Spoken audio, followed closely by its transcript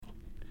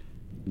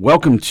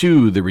Welcome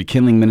to the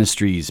Rekindling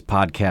Ministries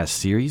podcast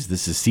series.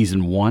 This is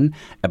Season 1,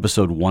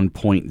 Episode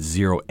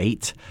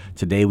 1.08.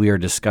 Today we are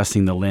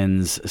discussing the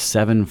lens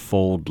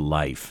Sevenfold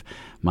Life.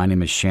 My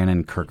name is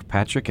Shannon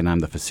Kirkpatrick, and I'm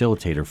the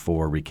facilitator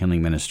for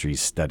Rekindling Ministries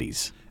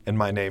Studies. And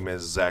my name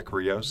is Zach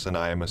Rios, and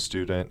I am a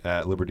student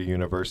at Liberty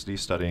University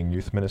studying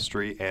youth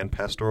ministry and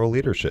pastoral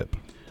leadership.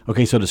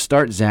 Okay, so to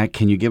start, Zach,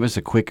 can you give us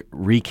a quick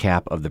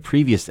recap of the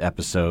previous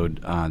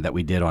episode that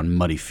we did on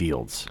muddy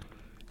fields?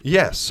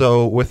 Yeah,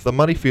 so with the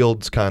muddy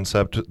fields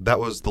concept,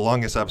 that was the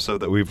longest episode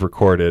that we've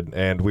recorded,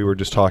 and we were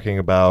just talking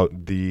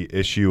about the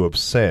issue of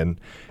sin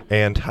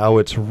and how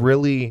it's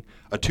really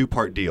a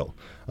two-part deal.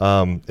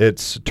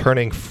 It's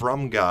turning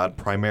from God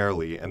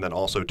primarily and then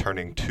also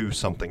turning to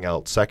something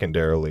else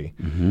secondarily.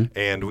 Mm-hmm.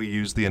 And we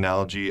use the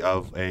analogy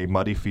of a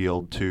muddy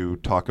field to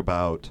talk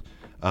about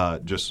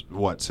just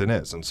what sin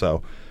is. And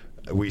so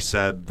we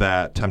said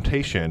that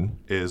temptation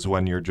is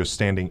when you're just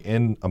standing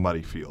in a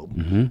muddy field,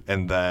 mm-hmm.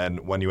 and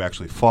then when you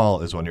actually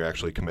fall is when you're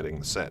actually committing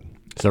the sin.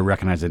 So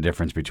recognize the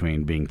difference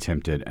between being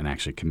tempted and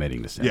actually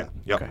committing the sin. Yeah.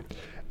 Yep. Okay.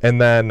 And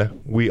then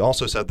we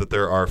also said that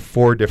there are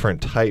 4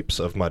 different types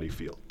of muddy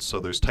fields. So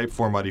there's type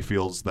 4 muddy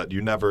fields that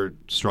you never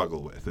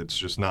struggle with. It's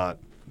just not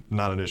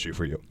an issue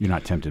for you. You're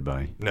not tempted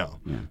by? No.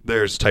 Yeah.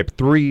 There's type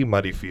 3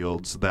 muddy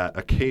fields that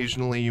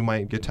occasionally you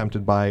might get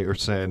tempted by or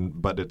sin,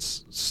 but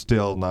it's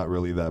still not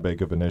really that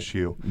big of an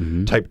issue.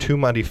 Mm-hmm. Type 2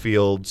 muddy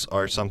fields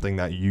are something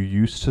that you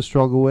used to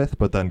struggle with,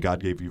 but then God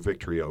gave you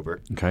victory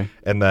over. Okay.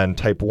 And then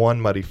type 1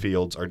 muddy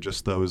fields are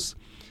just those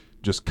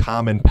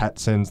common pet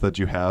sins that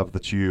you have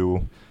that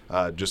you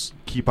just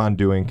keep on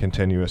doing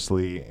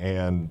continuously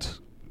and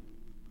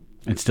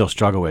still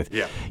struggle with.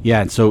 Yeah.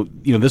 Yeah, and so,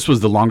 this was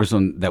the longest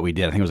one that we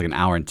did. I think it was like an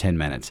hour and 10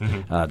 minutes.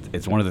 Mm-hmm.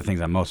 It's one of the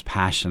things I'm most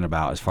passionate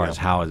about as far as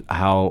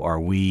how are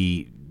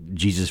we,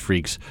 Jesus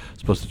freaks,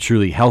 supposed to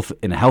truly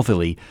in a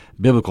healthily,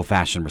 biblical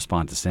fashion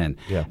respond to sin.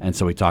 Yeah. And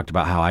so we talked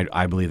about how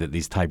I believe that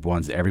these type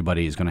 1s,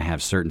 everybody is going to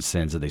have certain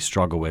sins that they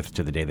struggle with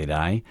to the day they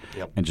die,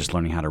 and just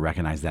learning how to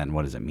recognize that and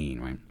what does it mean,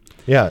 right?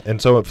 Yeah,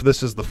 and so if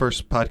this is the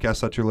first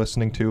podcast that you're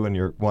listening to and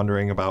you're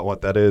wondering about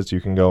what that is, you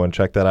can go and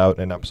check that out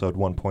in episode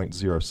 1.07.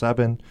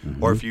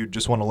 Mm-hmm. Or if you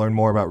just want to learn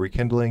more about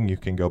rekindling, you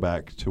can go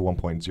back to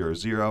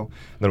 1.00.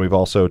 Then we've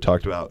also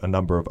talked about a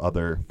number of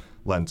other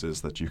lenses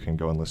that you can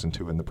go and listen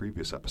to in the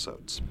previous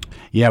episodes.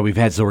 Yeah,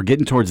 we're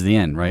getting towards the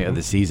end, right, of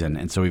the season.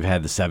 And so we've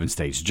had the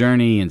 7-stage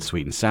journey and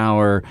sweet and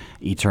sour,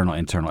 eternal,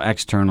 internal,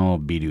 external,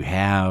 be, do,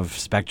 have,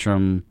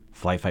 spectrum,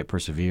 flight, fight,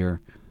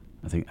 persevere.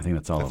 I think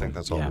that's all of them. I think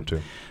that's all of them,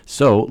 too.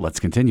 So let's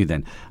continue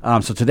then.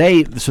 So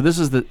today, this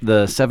is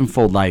the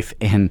Sevenfold Life,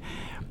 and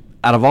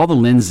out of all the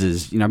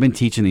lenses, I've been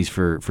teaching these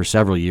for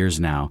several years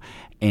now,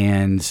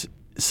 and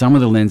some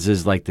of the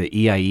lenses like the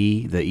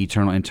EIE, the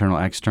eternal, internal,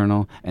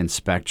 external, and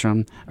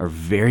spectrum are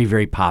very,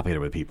 very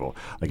popular with people.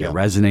 Like it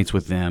resonates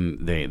with them.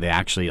 They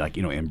actually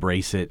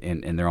embrace it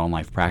in their own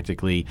life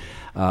practically.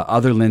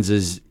 Other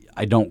lenses,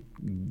 I don't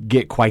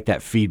get quite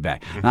that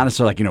feedback. Not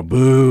necessarily like,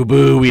 boo,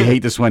 boo, we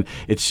hate this one.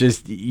 It's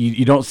just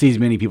you don't see as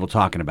many people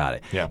talking about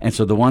it. Yeah. And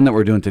so the one that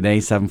we're doing today,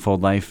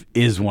 Sevenfold Life,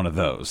 is one of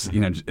those.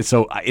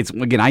 So it's,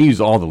 again, I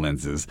use all the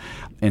lenses.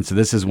 And so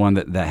this is one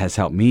that has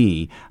helped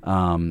me.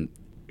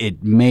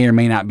 It may or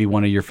may not be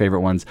one of your favorite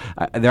ones.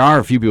 There are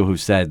a few people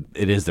who've said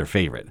it is their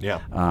favorite.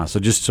 Yeah. So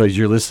just so as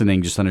you're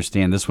listening, just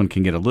understand this one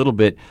can get a little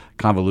bit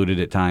convoluted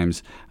at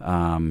times,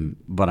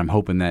 but I'm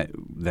hoping that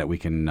we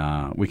can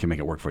make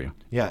it work for you.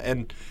 Yeah,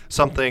 and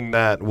something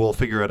that we'll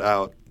figure it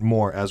out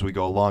more as we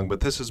go along, but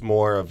this is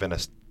more of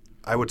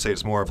I would say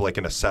it's more of like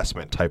an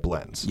assessment type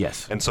lens.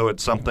 Yes. And so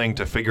it's something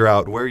to figure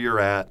out where you're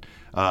at,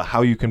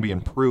 how you can be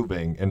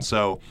improving. And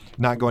so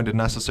not going to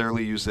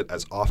necessarily use it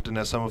as often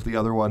as some of the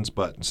other ones,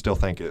 but still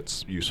think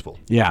it's useful.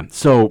 Yeah.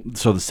 So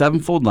the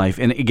Sevenfold Life,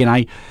 and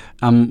again,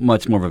 I'm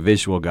much more of a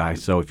visual guy.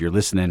 So if you're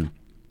listening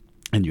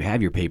and you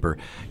have your paper,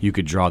 you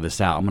could draw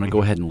this out. I'm going to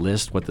go ahead and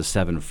list what the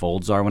 7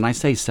 folds are. When I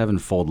say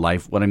Sevenfold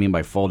Life, what I mean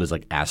by fold is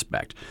like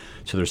aspect.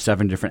 So there's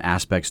 7 different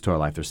aspects to our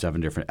life. There's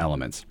 7 different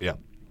elements. Yeah.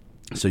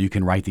 So you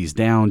can write these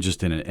down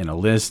just in a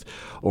list,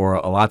 or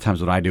a lot of times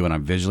what I do when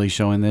I'm visually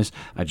showing this,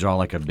 I draw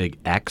like a big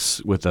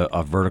X with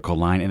a vertical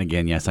line. And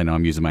again, yes, I know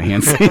I'm using my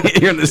hands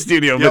here in the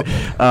studio. Yep.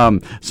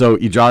 But, so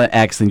you draw the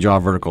X, then draw a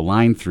vertical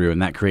line through,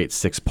 and that creates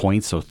 6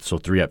 points. So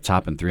 3 up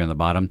top and 3 on the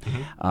bottom.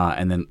 Mm-hmm.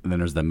 And then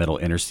there's the middle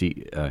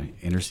intersection.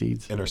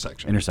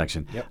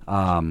 Yep.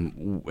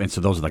 And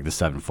so those are like the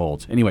 7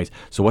 folds. Anyways,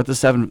 so what the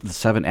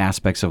seven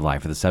aspects of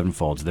life are, the 7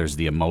 folds. There's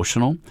the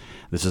emotional.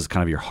 This is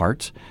kind of your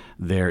heart.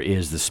 There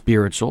is the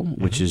spiritual,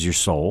 which is your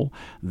soul.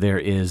 There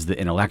is the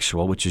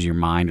intellectual, which is your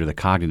mind or the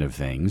cognitive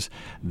things.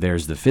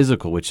 There's the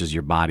physical, which is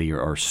your body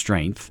or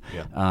strength.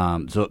 Yeah.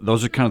 So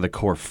those are kind of the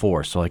core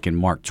 4. So like in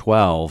Mark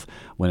 12,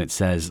 when it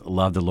says,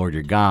 love the Lord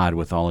your God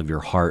with all of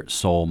your heart,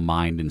 soul,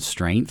 mind, and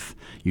strength,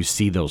 you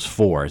see those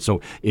 4. So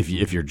if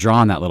you're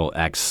drawing that little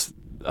X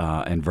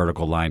and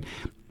vertical line,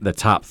 the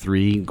top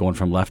three, going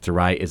from left to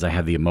right, is I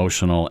have the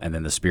emotional, and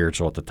then the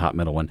spiritual at the top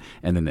middle one,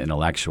 and then the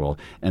intellectual,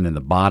 and then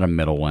the bottom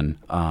middle one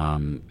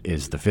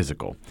is the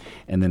physical.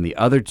 And then the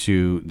other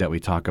two that we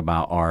talk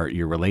about are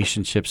your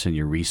relationships and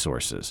your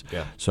resources.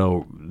 Yeah.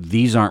 So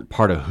these aren't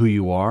part of who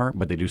you are,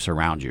 but they do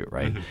surround you,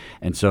 right? Mm-hmm.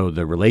 And so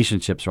the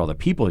relationships are all the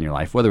people in your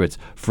life, whether it's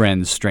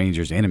friends,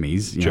 strangers,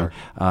 enemies, you Sure.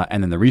 know,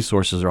 and then the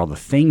resources are all the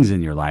things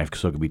in your life,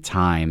 so it could be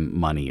time,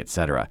 money,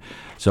 etc.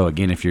 So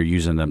again, if you're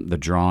using the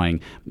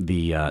drawing,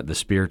 the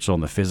spiritual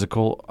and the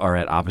physical are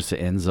at opposite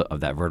ends of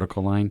that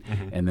vertical line,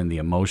 and then the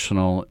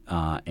emotional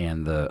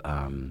and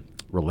the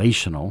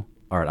relational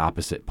are at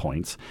opposite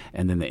points,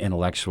 and then the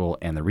intellectual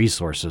and the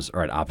resources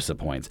are at opposite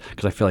points.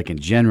 Because I feel like in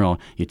general,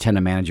 you tend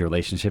to manage your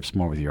relationships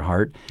more with your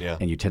heart,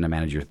 and you tend to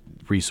manage your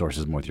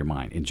resources more with your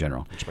mind in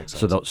general. Which makes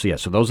sense.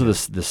 So those are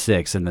the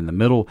six, and then the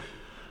middle.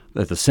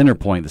 At the center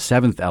point, the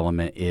seventh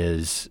element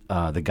is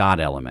the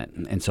God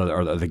element, and so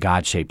or the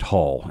God-shaped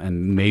hole.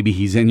 And maybe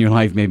he's in your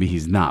life, maybe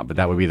he's not, but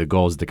that would be the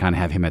goal, is to kind of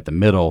have him at the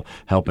middle,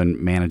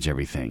 helping manage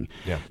everything.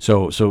 Yeah.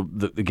 So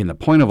again, the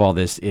point of all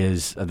this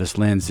is this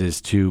lens is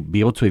to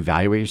be able to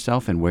evaluate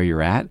yourself and where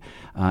you're at,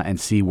 and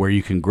see where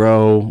you can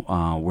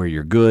grow, where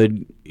you're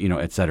good,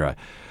 et cetera.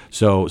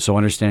 So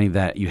understanding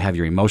that you have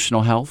your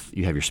emotional health,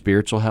 you have your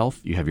spiritual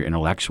health, you have your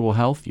intellectual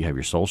health, you have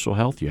your social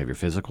health, you have your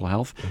physical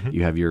health,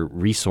 you have your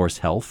resource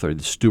health, or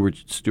the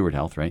steward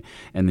health, right?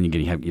 And then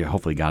you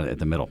hopefully got it at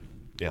the middle.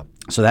 Yeah.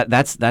 So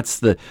that's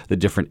the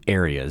different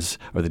areas,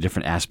 or the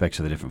different aspects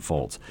of the different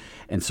folds.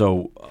 And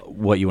so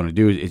what you want to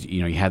do is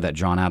you have that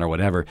drawn out or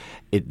whatever.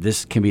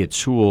 This can be a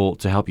tool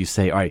to help you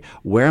say, all right,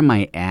 where am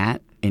I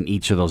at in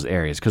each of those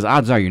areas? Because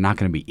odds are you're not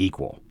going to be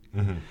equal.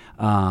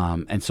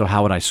 And so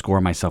how would I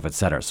score myself, et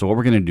cetera? So what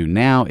we're going to do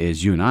now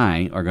is you and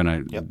I are going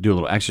to do a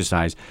little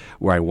exercise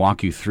where I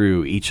walk you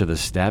through each of the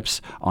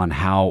steps on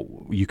how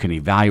you can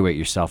evaluate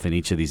yourself in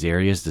each of these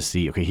areas to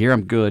see, okay, here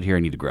I'm good, here I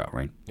need to grow,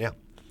 right? Yeah.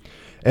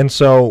 And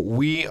so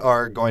we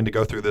are going to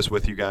go through this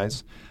with you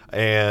guys,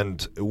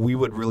 and we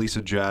would really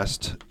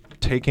suggest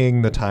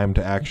taking the time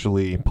to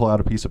actually pull out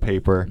a piece of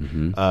paper,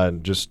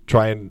 just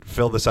try and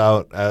fill this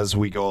out as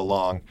we go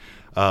along.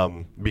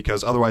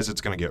 Because otherwise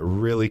it's going to get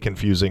really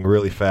confusing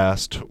really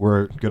fast.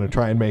 We're going to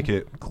try and make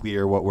it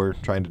clear what we're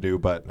trying to do,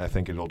 but I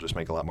think it'll just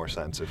make a lot more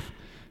sense if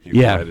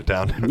you write it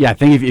down. Yeah, I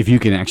think if you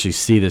can actually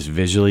see this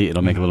visually,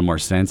 it'll make a little more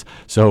sense.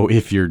 So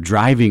if you're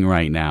driving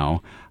right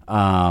now,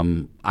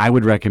 I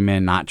would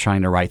recommend not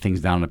trying to write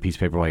things down on a piece of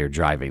paper while you're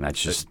driving. That's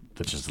just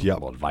a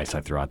little advice I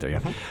throw out there.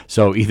 Yeah.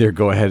 So either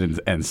go ahead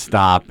and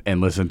stop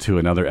and listen to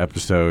another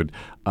episode,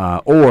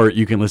 or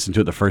you can listen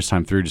to it the first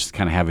time through, just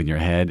kind of have it in your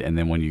head, and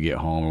then when you get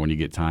home or when you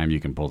get time, you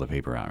can pull the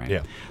paper out. Right.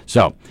 Yeah.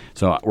 So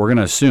we're going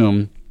to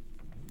assume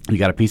you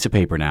got a piece of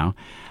paper now,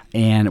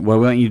 and what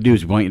we want you to do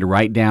is we want you to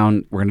write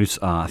down. We're going to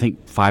do I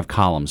think 5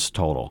 columns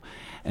total.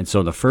 And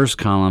so the first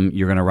column,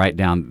 you're going to write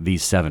down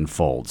these 7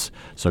 folds.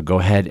 So go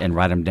ahead and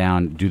write them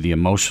down. Do the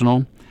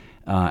emotional,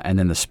 and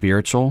then the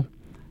spiritual,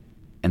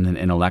 and then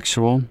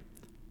intellectual,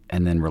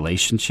 and then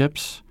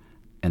relationships,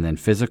 and then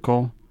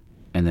physical,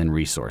 and then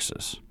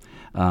resources.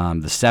 The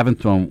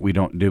 7th one we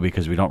don't do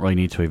because we don't really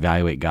need to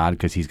evaluate God,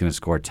 because he's going to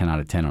score 10 out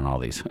of 10 on all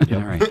these.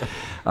 Right?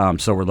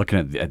 So we're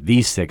looking at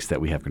these 6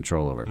 that we have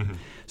control over.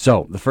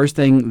 So the first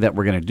thing that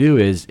we're going to do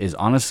is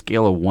on a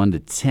scale of 1 to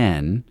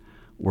 10,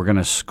 we're going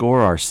to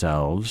score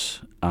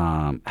ourselves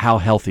how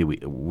healthy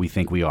we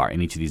think we are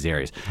in each of these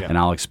areas. Yeah. And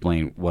I'll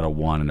explain what a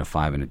 1 and a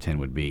 5 and a 10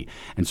 would be.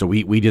 And so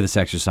we did this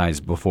exercise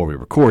before we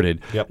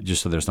recorded,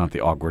 just so there's not the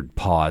awkward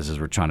pause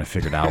as we're trying to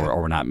figure it out,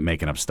 or we're not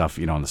making up stuff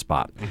on the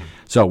spot.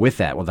 So with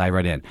that, we'll dive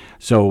right in.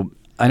 So,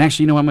 and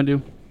actually, you know what I'm going to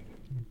do?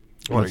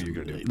 What are you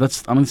going to do?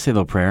 I'm going to say a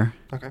little prayer.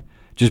 Okay.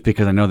 Just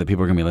because I know that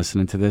people are going to be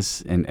listening to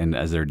this and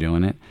as they're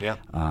doing it. Yeah.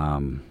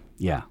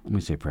 Let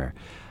me say a prayer.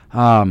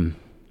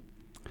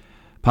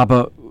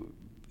 Papa,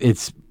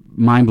 it's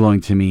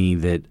mind-blowing to me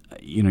that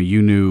you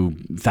knew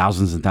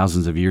thousands and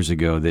thousands of years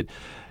ago that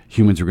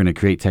humans were going to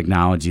create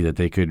technology that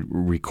they could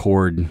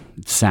record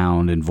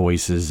sound and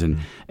voices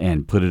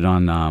and put it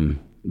on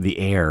the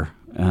air,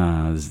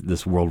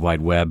 this World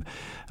Wide Web,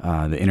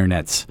 the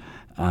internets,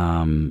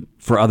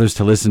 for others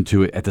to listen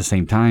to it at the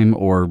same time,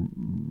 or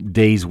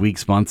days,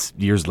 weeks, months,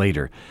 years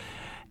later.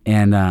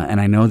 And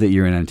I know that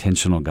you're an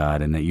intentional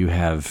God, and that you're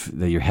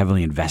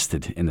heavily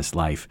invested in this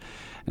life.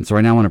 And so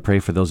right now I want to pray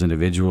for those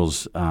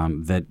individuals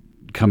that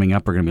coming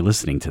up are going to be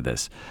listening to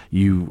this.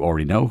 You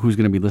already know who's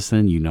going to be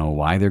listening. You know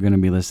why they're going to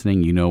be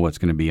listening. You know what's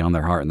going to be on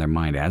their heart and their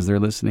mind as they're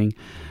listening.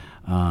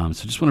 So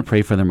just want to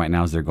pray for them right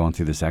now as they're going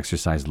through this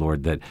exercise,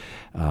 Lord, that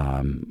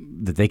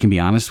they can be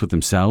honest with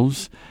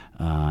themselves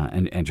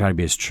and try to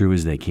be as true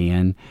as they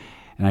can.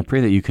 And I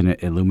pray that you can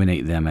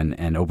illuminate them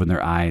and open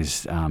their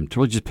eyes to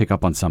really just pick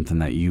up on something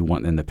that you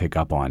want them to pick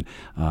up on.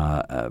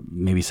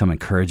 Maybe some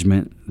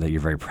encouragement that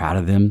you're very proud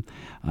of them.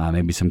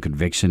 Maybe some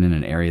conviction in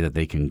an area that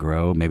they can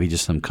grow. Maybe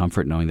just some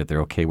comfort knowing that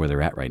they're okay where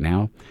they're at right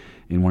now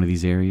in one of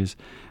these areas.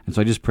 And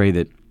so I just pray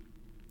that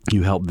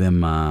you help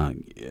them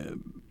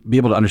be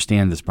able to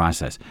understand this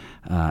process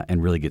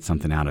and really get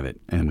something out of it.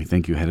 And we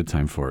thank you ahead of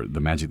time for the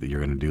magic that you're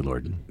going to do,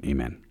 Lord.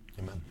 Amen.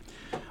 Amen.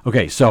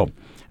 Okay, so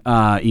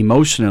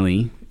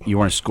emotionally, you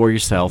want to score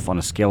yourself on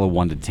a scale of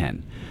 1 to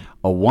 10.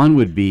 A 1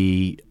 would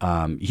be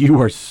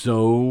you are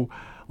so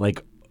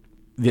like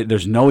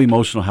there's no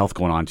emotional health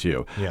going on to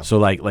you. Yeah. So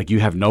like you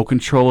have no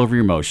control over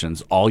your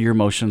emotions. All your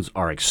emotions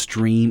are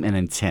extreme and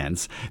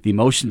intense. The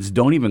emotions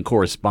don't even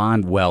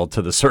correspond well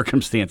to the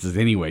circumstances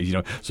anyways, you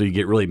know. So you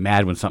get really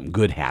mad when something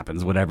good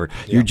happens, whatever.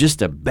 Yeah. You're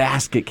just a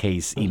basket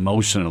case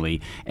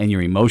emotionally, and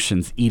your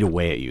emotions eat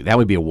away at you. That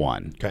would be a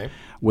 1. Okay.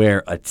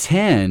 Where a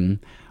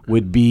 10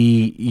 would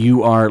be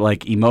you are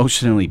like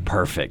emotionally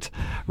perfect,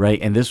 right?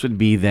 And this would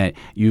be that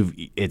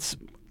it's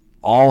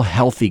all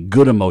healthy,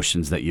 good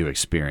emotions that you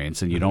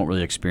experience, and you don't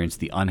really experience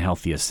the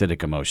unhealthy,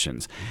 acidic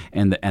emotions,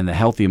 and the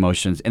healthy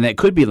emotions. And that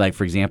could be like,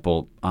 for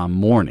example,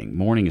 mourning.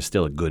 Mourning is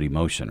still a good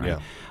emotion, right? Yeah.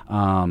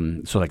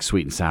 So like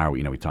sweet and sour,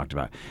 we talked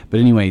about.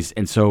 But anyways,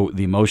 and so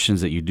the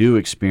emotions that you do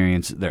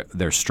experience,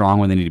 they're strong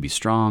when they need to be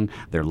strong.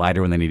 They're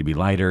lighter when they need to be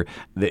lighter.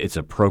 It's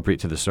appropriate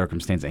to the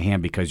circumstance at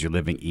hand because you're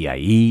living EIE.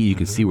 You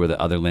can see where the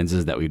other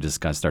lenses that we've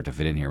discussed start to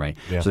fit in here, right?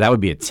 Yeah. So that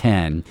would be a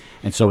 10.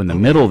 And so in the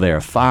middle there,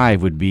 a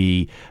 5 would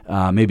be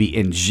maybe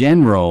in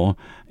general,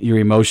 your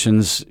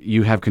emotions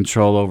you have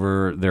control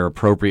over. They're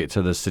appropriate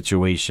to the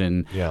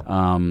situation. Yeah.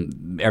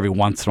 Every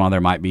once in a while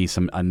there might be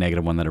a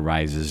negative one that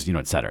arises,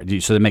 et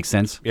cetera. So that makes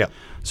sense? Yeah.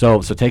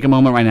 So take a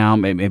moment right now,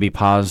 maybe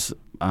pause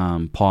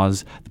the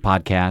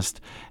podcast,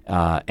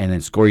 and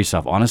then score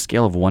yourself on a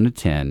scale of 1 to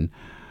 10.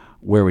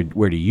 Where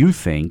do you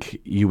think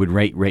you would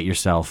rate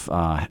yourself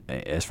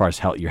as far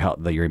as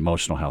your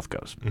emotional health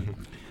goes?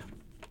 Mm-hmm.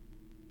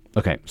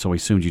 Okay, so we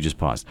assumed you just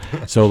paused.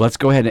 So let's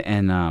go ahead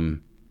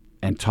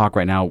and talk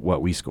right now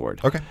what we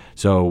scored. Okay.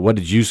 So what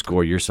did you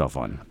score yourself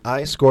on?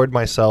 I scored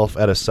myself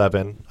at a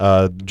 7.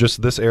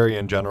 Just this area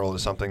in general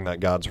is something that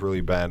God's really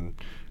been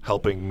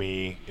helping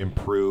me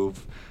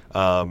improve,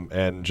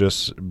 and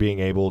just being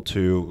able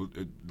to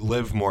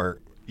live more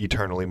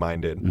eternally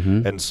minded.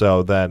 Mm-hmm. And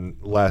so then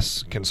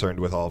less concerned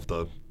with all of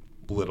the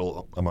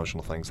little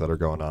emotional things that are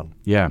going on.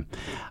 Yeah.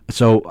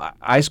 So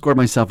I scored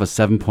myself a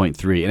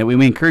 7.3, and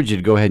we encourage you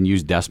to go ahead and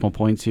use decimal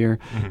points here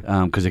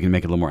because it can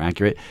make it a little more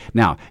accurate.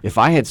 Now, if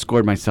I had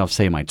scored myself,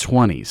 say, in my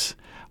 20s,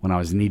 when I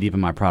was knee deep in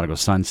my prodigal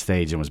son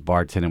stage and was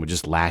bartending, would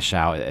just lash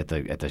out at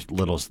the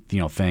little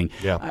thing,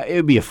 it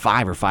would be a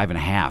 5 or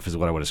 5.5 is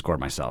what I would have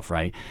scored myself,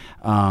 right?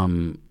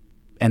 And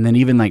then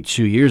even like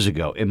 2 years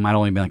ago, it might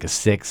only be like a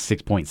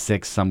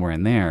 6.6, somewhere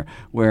in there,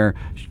 where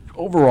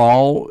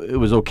overall it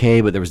was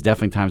okay, but there was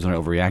definitely times when I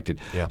overreacted.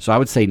 Yeah. So I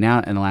would say now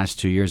in the last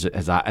 2 years,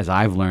 as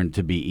I've learned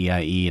to be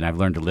EIE and I've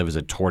learned to live as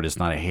a tortoise,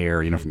 not a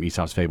hare, from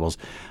Aesop's Fables,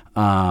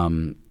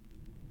 I've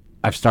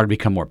started to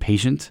become more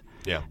patient.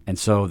 Yeah. And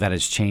so that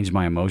has changed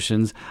my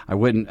emotions. I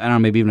don't know,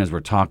 maybe even as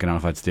we're talking, I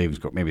don't know if I'd say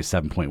maybe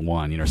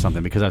 7.1, or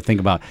something, because I think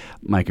about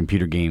my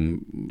computer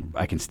game,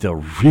 I can still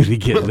really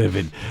get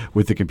livid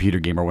with the computer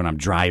game or when I'm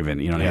driving,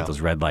 and I hit those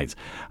red lights.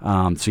 So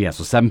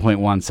 7.1,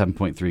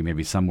 7.3,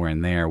 maybe somewhere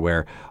in there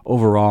where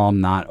overall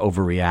I'm not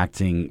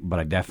overreacting, but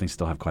I definitely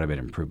still have quite a bit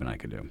of improvement I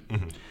could do.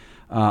 Mm-hmm.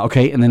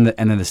 Okay, and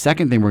then the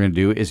second thing we're going to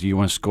do is you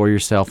want to score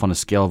yourself on a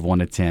scale of 1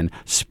 to 10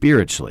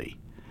 spiritually.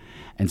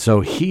 And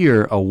so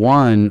here, a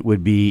 1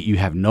 would be you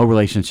have no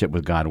relationship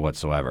with God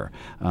whatsoever.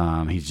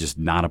 He's just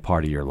not a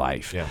part of your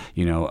life. Yeah.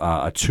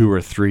 A 2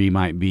 or 3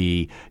 might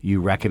be you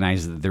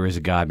recognize that there is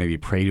a God, maybe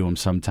pray to him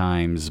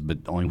sometimes, but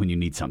only when you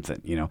need something.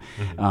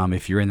 Mm-hmm.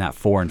 If you're in that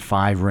 4 and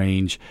 5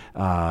 range,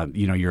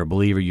 you're a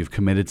believer, you've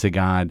committed to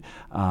God.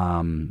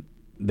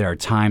 There are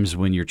times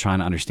when you're trying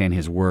to understand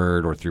his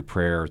word or through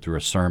prayer or through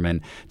a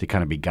sermon to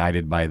kind of be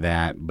guided by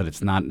that, but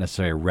it's not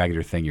necessarily a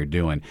regular thing you're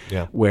doing.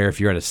 Yeah. Where if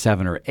you're at a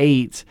 7 or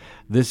 8,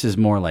 this is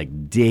more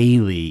like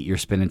daily you're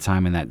spending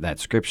time in that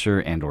scripture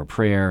and or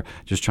prayer,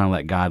 just trying to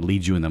let God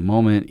lead you in the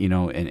moment,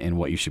 and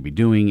what you should be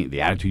doing,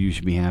 the attitude you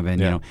should be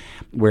having,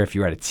 where if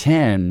you're at a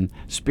 10,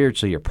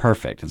 spiritually you're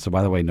perfect. And so,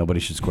 by the way, nobody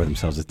should score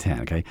themselves a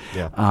 10, okay?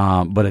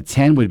 Yeah. But a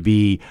 10 would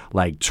be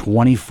like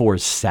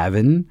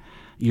 24/7.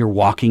 You're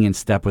walking in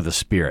step with the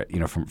Spirit,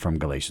 from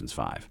Galatians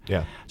 5.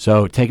 Yeah.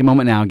 So take a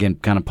moment now, again,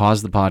 kind of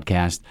pause the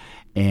podcast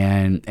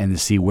and to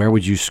see where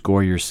would you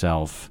score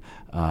yourself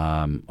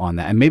on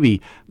that. And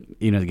maybe,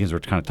 again, as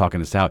we're kind of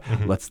talking this out,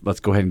 let's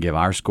go ahead and give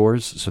our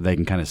scores so they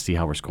can kind of see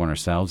how we're scoring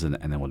ourselves, and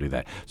then we'll do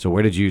that. So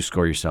where did you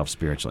score yourself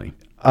spiritually?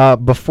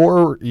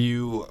 Before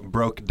you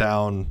broke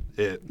down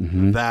it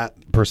that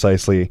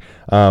precisely,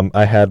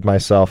 I had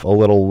myself a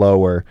little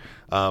lower.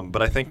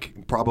 But I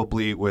think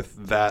probably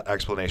with that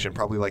explanation,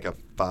 probably like a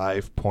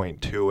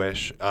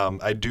 5.2-ish.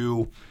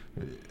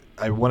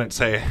 I wouldn't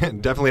say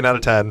definitely not a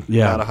 10,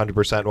 not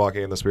 100%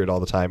 walking in the Spirit all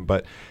the time,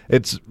 but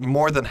it's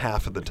more than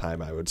half of the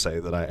time I would say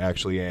that I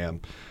actually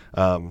am,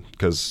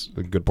 because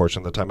a good portion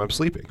of the time I'm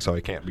sleeping, so I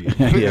can't be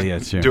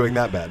doing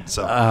that bad.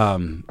 So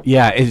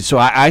so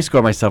I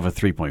score myself a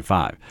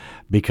 3.5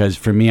 Because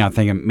for me, I'm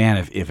thinking,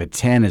 man, if a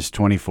 10 is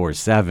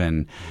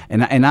 24/7,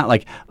 and not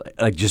like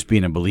just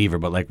being a believer,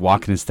 but like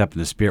walking in step in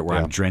the Spirit, where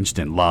I'm drenched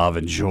in love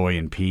and joy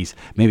and peace,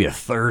 maybe a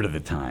third of the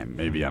time,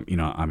 maybe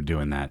I'm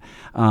doing that.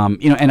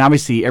 And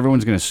obviously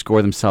everyone's going to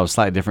score themselves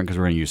slightly different because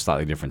we're going to use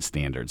slightly different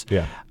standards.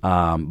 Yeah.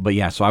 But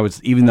yeah, so I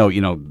was, even though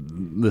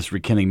this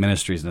Rekindling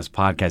Ministries and this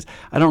podcast,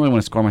 I don't really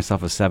want to score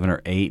myself a 7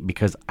 or 8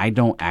 because I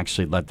don't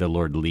actually let the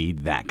Lord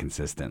lead that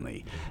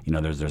consistently.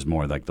 There's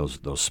more like those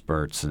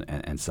spurts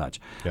and such.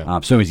 Yeah.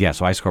 So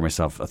I scored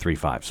myself a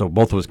 3.5. So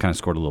both of us kind of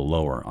scored a little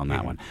lower on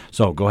that one.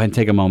 So go ahead and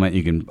take a moment.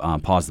 You can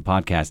pause the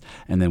podcast,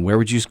 and then where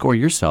would you score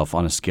yourself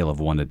on a scale of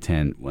 1 to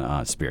 10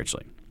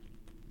 spiritually?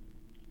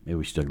 Maybe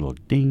we should do a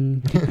little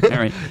ding. All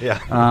right.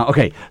 Yeah.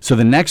 Okay. So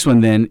the next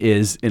one then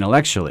is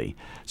intellectually.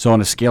 So on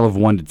a scale of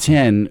 1 to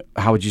 10,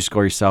 how would you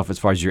score yourself as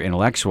far as your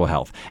intellectual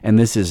health? And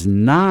this is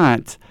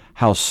not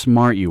how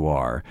smart you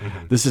are.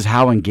 This is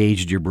how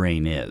engaged your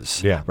brain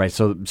is. Yeah. Right.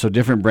 So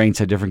different brains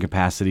have different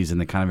capacities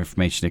and the kind of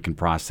information it can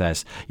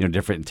process,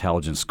 different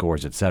intelligence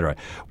scores, et cetera.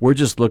 We're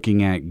just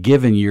looking at,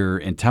 given your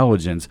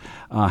intelligence,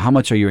 how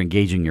much are you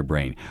engaging your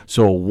brain?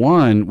 So a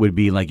 1 would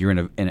be like you're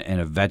in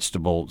a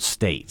vegetable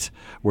state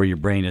where your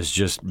brain is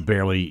just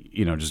barely,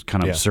 just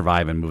kind of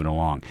surviving, moving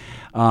along.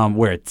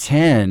 Where a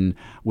 10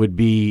 would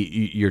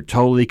be you're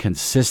totally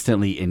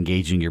consistently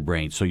engaging your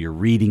brain. So you're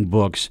reading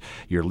books,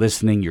 you're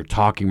listening, you're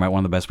talking, right? One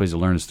of the best ways to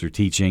learn is through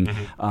teaching.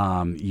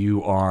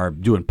 You are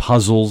doing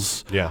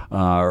puzzles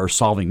or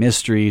solving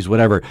mysteries,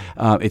 whatever.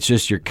 It's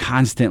just you're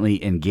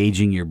constantly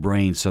engaging your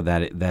brain so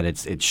that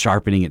it's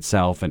sharpening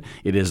itself and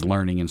it is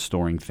learning and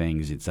storing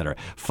things, et cetera.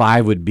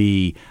 5 would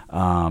be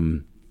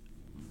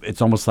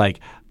it's almost like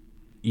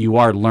you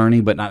are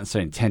learning, but not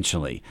necessarily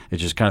intentionally.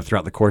 It's just kind of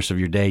throughout the course of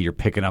your day, you're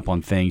picking up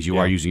on things. You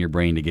are using your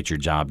brain to get your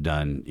job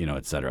done,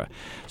 et cetera.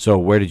 So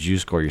where did you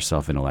score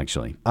yourself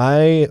intellectually?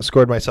 I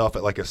scored myself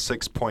at like a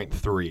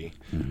 6.3.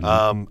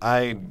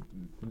 I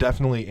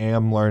definitely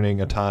am learning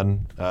a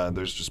ton.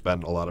 There's just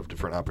been a lot of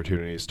different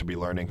opportunities to be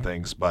learning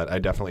things, but I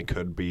definitely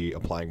could be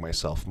applying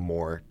myself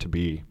more to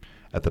be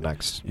at the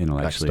next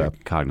intellectually, next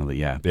step. Cognitively,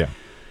 yeah.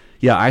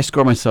 Yeah, I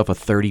scored myself a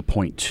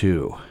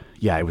 30.2.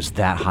 Yeah, it was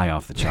that high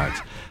off the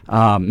charts.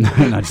 No,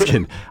 just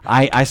kidding.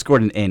 I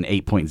scored an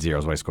 8.0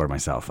 is what I scored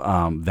myself.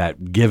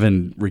 That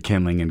given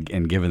Rekindling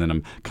and given that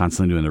I'm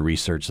constantly doing the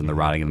research and the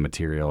writing of the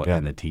material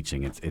and the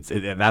teaching,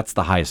 that's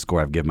the highest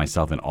score I've given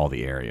myself in all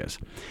the areas.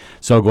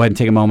 So go ahead and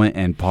take a moment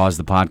and pause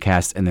the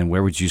podcast, and then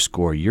where would you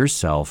score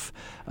yourself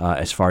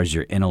as far as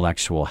your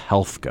intellectual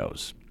health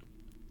goes?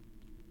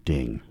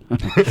 Ding.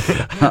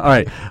 All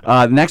right.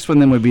 Next one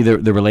then would be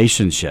the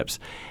relationships.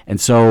 And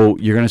so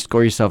you're going to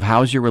score yourself,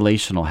 how's your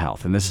relational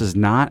health? And this is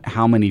not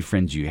how many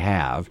friends you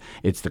have.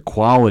 It's the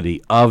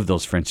quality of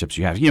those friendships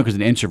you have. Because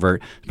an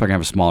introvert is probably going to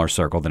have a smaller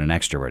circle than an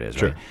extrovert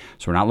is, right?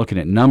 So we're not looking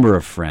at number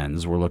of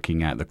friends. We're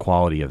looking at the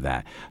quality of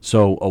that.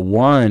 So a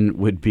 1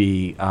 would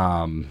be...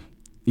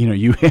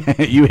 you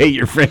hate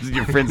your friends and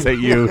your friends hate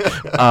you,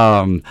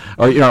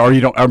 or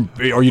you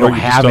don't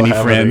have any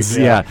friends.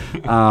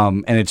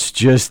 And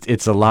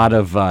it's a lot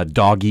of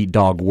dog eat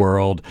dog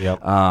world.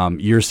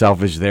 You're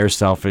selfish, they're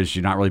selfish.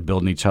 You're not really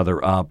building each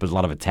other up. There's a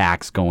lot of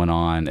attacks going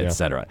on,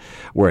 etc.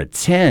 Where a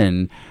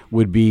 10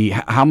 would be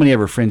how many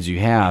ever friends you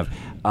have.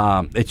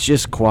 It's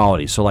just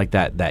quality. So like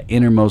that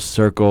innermost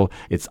circle,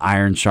 it's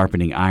iron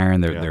sharpening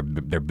iron.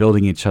 They're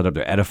building each other.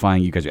 They're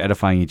edifying. You guys are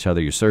edifying each other.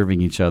 You're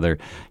serving each other.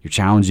 You're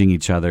challenging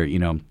each other.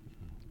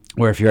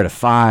 Where if you're at a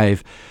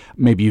 5,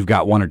 maybe you've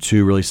got 1 or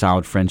 2 really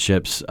solid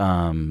friendships.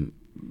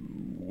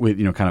 With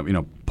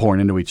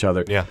pouring into each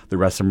other. The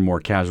rest of them are more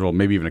casual.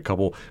 Maybe even a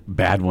couple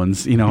bad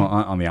ones,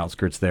 on the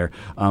outskirts there.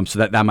 So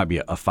that might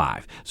be a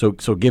 5. So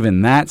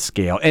given that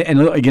scale,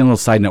 and again, a little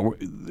side note: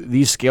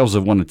 these scales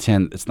of 1 to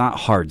 10, it's not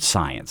hard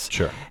science.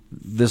 Sure.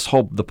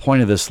 The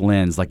point of this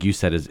lens, like you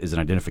said, is an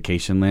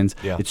identification lens.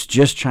 It's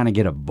just trying to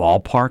get a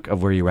ballpark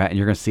of where you're at, and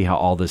you're going to see how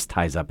all this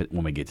ties up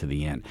when we get to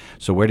the end.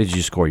 So where did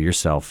you score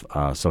yourself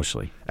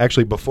socially?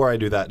 Actually, before I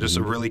do that, just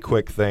a really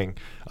quick thing.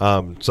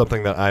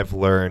 Something that I've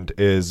learned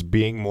is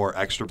being more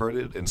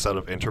extroverted instead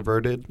of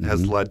introverted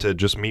has led to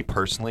just me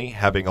personally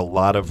having a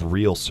lot of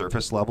real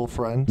surface level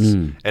friends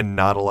and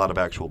not a lot of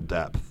actual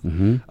depth.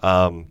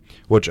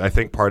 Which I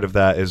think part of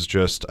that is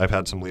just I've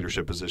had some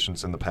leadership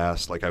positions in the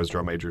past. Like I was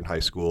drum major in high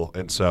school,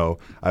 and so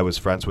I was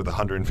friends with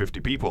 150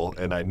 people,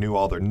 and I knew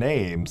all their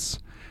names.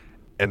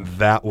 And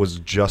that was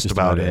just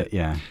about it.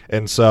 Yeah.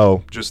 And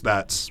so just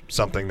that's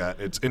something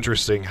that it's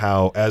interesting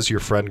how as your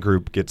friend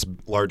group gets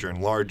larger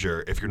and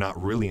larger, if you're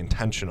not really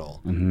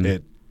intentional,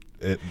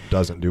 it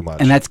doesn't do much.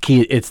 And that's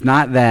key. It's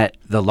not that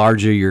the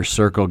larger your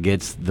circle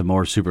gets, the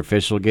more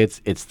superficial it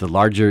gets. It's the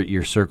larger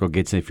your circle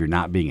gets if you're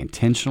not being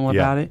intentional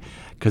about it.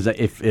 because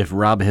if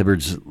Rob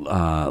Hibbard's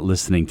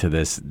listening to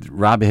this,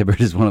 Rob Hibbard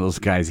is one of those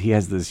guys. He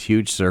has this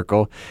huge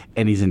circle,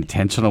 and he's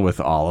intentional with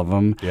all of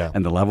them. Yeah.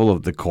 And the level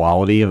of the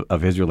quality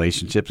of his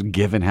relationships,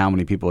 given how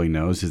many people he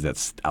knows, is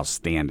that's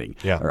outstanding.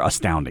 Yeah. Or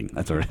astounding.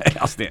 That's what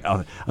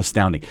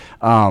astounding.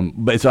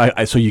 But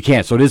so you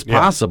can't. So it is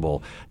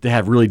possible to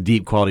have really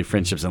deep quality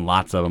friendships and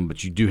lots of them,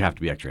 but you do have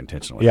to be extra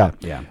intentional with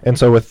it. Yeah. And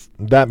so with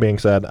that being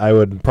said, I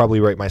would probably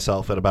rate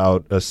myself at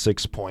about a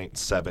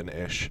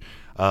 6.7-ish.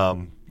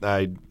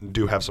 I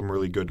do have some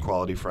really good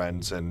quality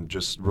friends, and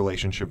just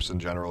relationships in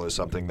general is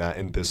something that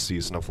in this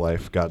season of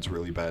life, God's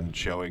really been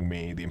showing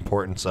me the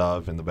importance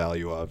of and the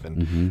value of,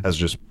 and has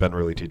just been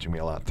really teaching me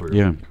a lot through.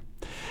 Yeah.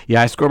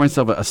 Yeah, I scored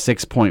myself a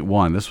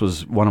 6.1. This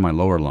was one of my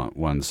lower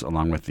ones,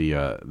 along with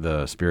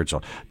the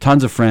spiritual.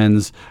 Tons of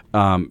friends.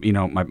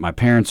 My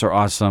parents are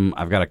awesome.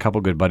 I've got a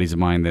couple good buddies of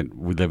mine that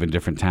we live in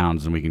different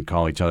towns, and we can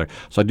call each other.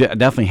 So I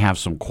definitely have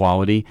some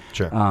quality.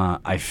 Sure.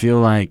 I feel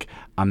like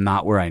I'm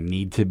not where I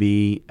need to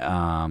be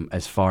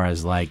as far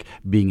as like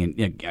being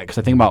in. Because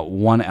I think about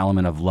one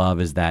element of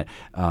love is that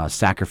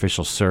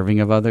sacrificial serving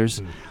of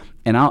others.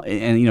 And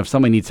if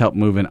somebody needs help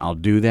moving, I'll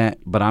do that.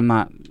 But I'm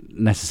not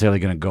necessarily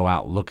going to go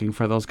out looking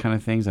for those kind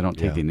of things. I don't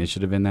take the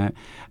initiative in that,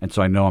 and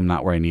so I know I'm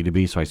not where I need to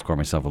be. So I score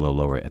myself a little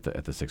lower at the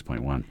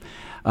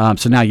 6.1.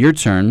 So now your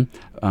turn.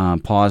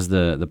 Pause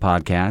the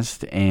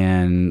podcast,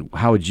 and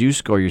how would you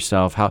score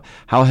yourself? How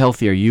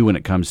healthy are you when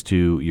it comes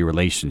to your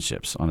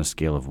relationships on a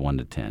scale of 1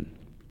 to 10?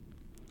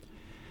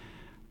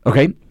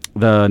 Okay,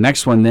 the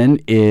next one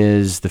then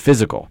is the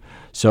physical.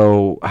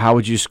 So how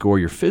would you score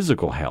your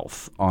physical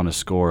health on a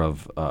scale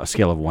of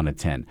 1 to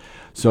 10?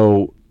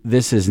 So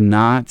this is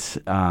not,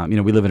 we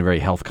live in a very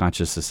health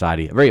conscious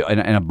society,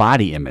 and a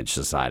body image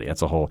society.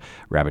 That's a whole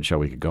rabbit trail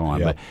we could go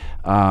on. Yeah.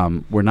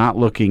 But we're not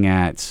looking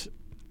at,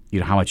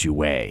 how much you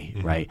weigh,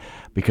 right?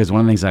 Because one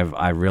of the things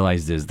I've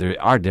realized is there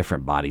are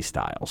different body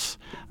styles,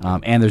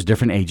 and there's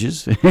different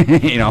ages.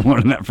 I'm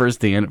learning that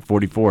firsthand at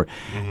 44.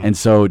 And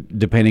so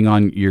depending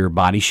on your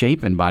body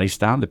shape and body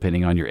style,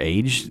 depending on your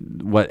age,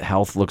 what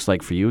health looks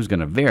like for you is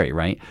going to vary,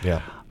 right?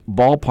 Yeah.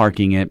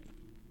 Ballparking it,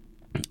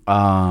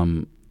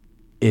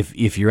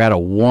 if you're at a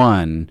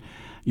 1,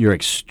 you're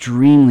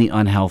extremely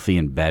unhealthy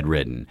and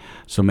bedridden.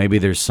 So maybe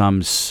there's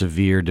some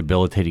severe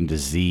debilitating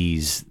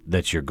disease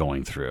that you're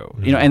going through.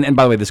 And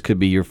by the way, this could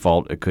be your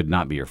fault. It could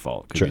not be your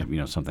fault. It could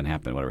be, something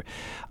happened, whatever.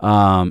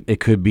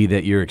 It could be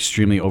that you're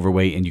extremely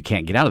overweight and you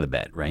can't get out of the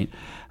bed, right?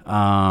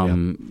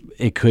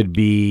 It could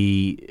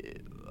be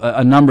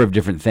a number of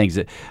different things.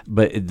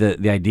 But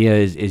the idea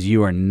is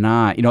you are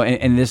not,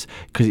 and this,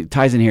 because it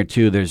ties in here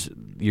too, there's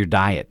your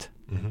diet,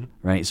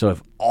 right? So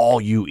if all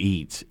you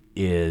eat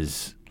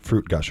is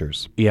Fruit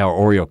Gushers. Yeah,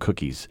 or Oreo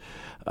cookies.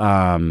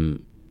 Or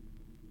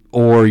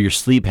your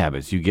sleep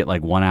habits. You get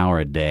like 1 hour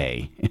a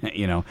day,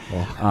 any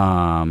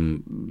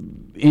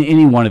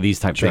one of these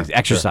type of things.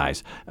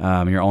 Exercise.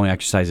 Your only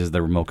exercise is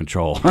the remote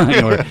control.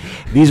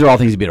 These are all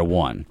things to be at a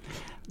 1.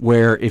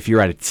 Where if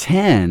you're at a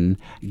 10,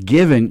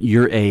 given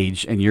your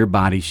age and your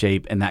body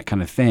shape and that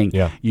kind of thing,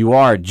 you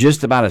are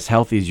just about as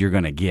healthy as you're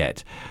going to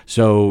get.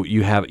 So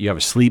you have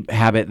a sleep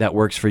habit that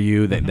works for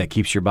you, that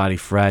keeps your body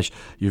fresh.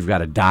 You've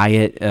got a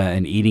diet,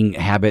 an eating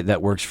habit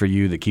that works for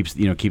you, that keeps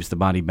the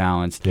body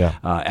balanced.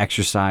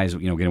 Exercise,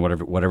 again,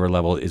 whatever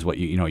level is what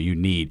you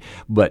need.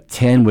 But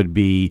 10 would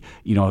be,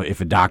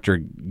 if a doctor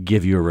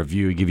give you a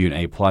review, give you an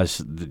A+,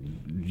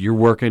 you're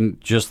working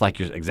just like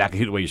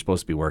exactly the way you're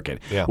supposed to be working.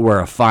 Where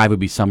a 5 would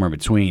be somewhere in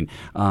between.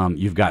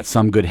 You've got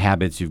some good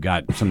habits. You've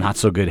got some not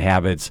so good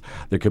habits.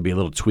 There could be a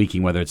little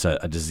tweaking, whether it's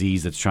a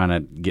disease that's trying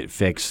to get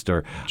fixed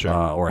or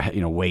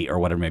weight or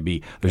whatever it may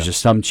be. There's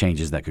just some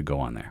changes that could go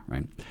on there,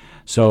 right?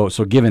 So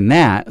given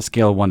that, a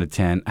scale of 1 to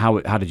 10,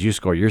 how did you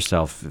score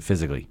yourself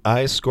physically?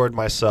 I scored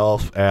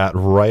myself at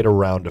right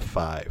around a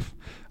 5.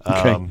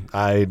 Okay.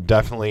 I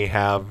definitely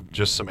have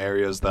just some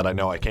areas that I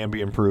know I can be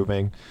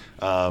improving.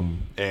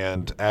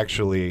 And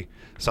actually,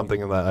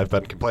 something that I've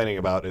been complaining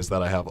about is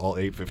that I have all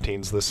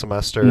 8:15s this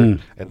semester,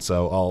 and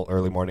so all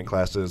early morning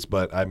classes.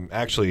 But I'm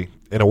actually,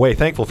 in a way,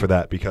 thankful for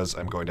that because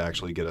I'm going to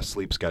actually get a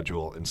sleep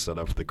schedule instead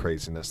of the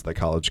craziness that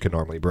college can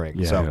normally bring.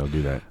 Yeah, so, it'll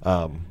do that.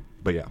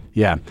 But yeah.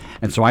 Yeah,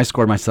 and so I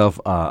scored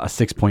myself a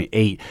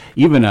 6.8.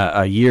 Even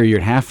a year and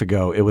a half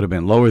ago, it would have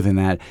been lower than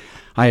that.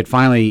 I had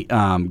finally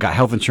got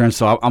health insurance,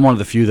 so I'm one of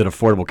the few that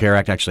Affordable Care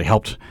Act actually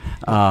helped.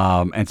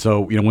 And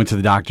so, went to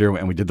the doctor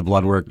and we did the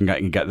blood work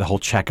and got the whole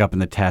checkup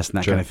and the test and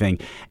that kind of thing.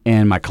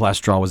 And my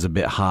cholesterol was a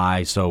bit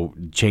high, so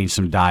changed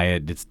some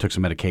diet, took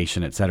some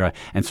medication, et cetera.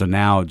 And so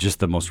now, just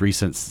the most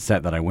recent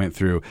set that I went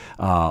through,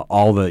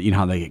 all the,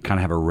 how they kind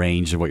of have a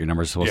range of what your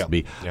numbers are supposed to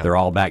be. Yeah. They're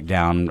all back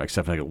down,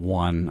 except for like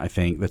 1, I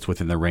think, that's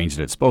within the range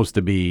that it's supposed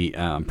to be.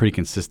 Pretty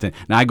consistent.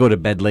 Now, I go to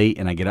bed late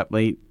and I get up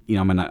late.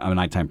 I'm a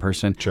nighttime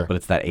person, but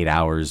it's that 8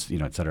 hours,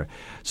 et cetera.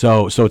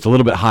 So it's a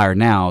little bit higher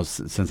now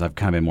since I've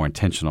kind of been more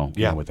intentional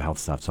with the health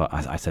stuff. So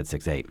I said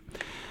 6.8.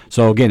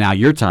 So again, now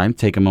your time.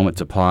 Take a moment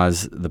to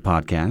pause the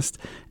podcast.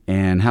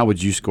 And how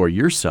would you score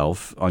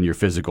yourself on your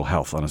physical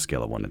health on a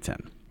scale of 1 to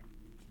 10?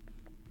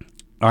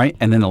 All right.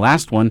 And then the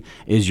last one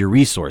is your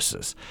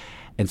resources.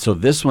 And so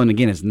this one,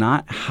 again, is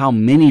not how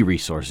many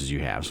resources you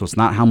have. So it's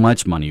not how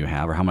much money you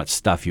have or how much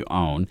stuff you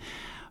own.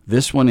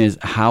 This one is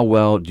how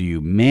well do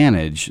you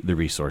manage the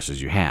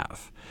resources you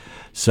have.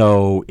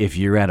 So if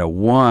you're at a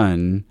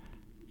 1,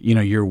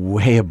 you're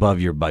way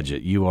above your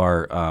budget. You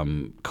are,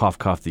 cough,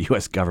 cough, the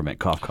U.S. government,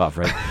 cough, cough,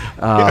 right?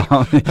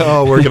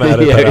 Oh, we're going to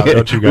edit that out.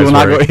 Don't you guys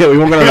worry. We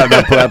won't go down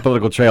that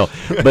political trail.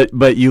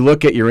 But you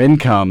look at your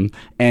income,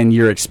 and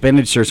your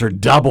expenditures are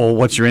double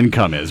what your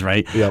income is,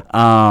 right? Yep.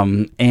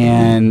 And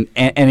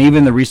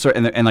even the resource,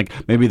 and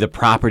like maybe the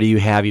property you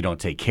have, you don't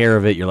take care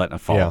of it. You're letting it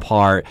fall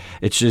apart.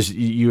 It's just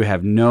you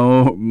have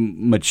no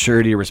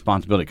maturity or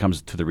responsibility that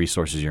comes to the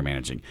resources you're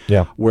managing.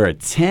 Yeah. Where a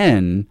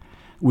 10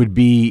 would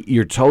be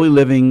you're totally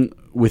living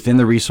within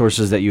the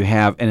resources that you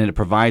have, and it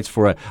provides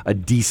for a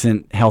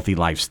decent, healthy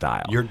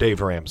lifestyle. You're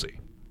Dave Ramsey.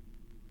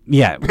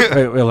 Yeah,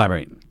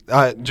 elaborate.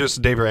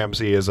 Just Dave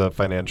Ramsey is a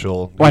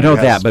financial. Well, I know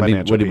that, but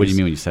what do you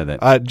mean when you said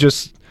that?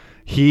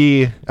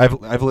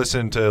 I've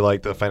listened to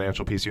like the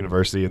Financial Peace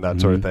University and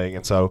that sort of thing,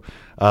 and so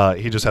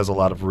he just has a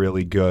lot of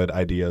really good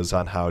ideas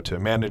on how to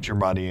manage your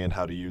money and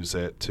how to use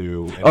it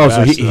to invest. Oh,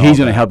 so he's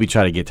going to help you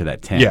try to get to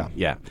that 10.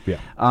 Yeah.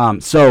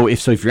 So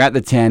if you're at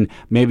the 10,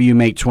 maybe you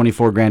make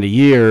 $24,000 a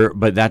year,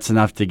 but that's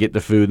enough to get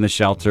the food and the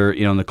shelter,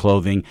 and the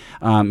clothing.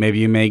 Maybe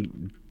you make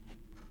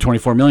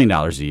 $24 million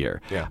a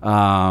year. Yeah.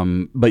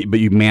 But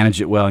you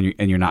manage it well,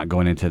 and you're not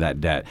going into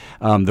that debt.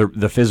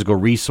 The physical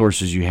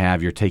resources you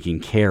have, you're taking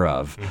care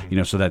of,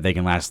 so that they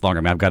can last longer.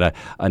 I mean, I've got a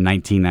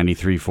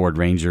 1993 Ford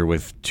Ranger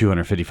with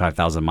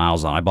 255,000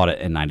 miles on. I bought it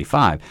in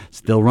 '95.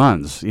 Still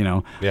runs,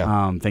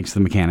 thanks to the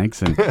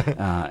mechanics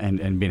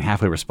and being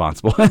halfway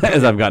responsible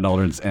as I've gotten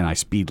older and I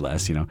speed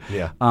less,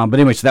 Yeah. But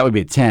anyway, so that would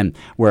be a 10.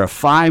 Where a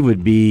 5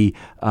 would be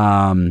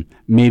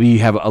maybe you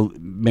have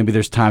maybe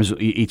there's times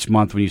each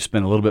month when you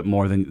spend a little bit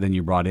more than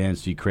you brought in,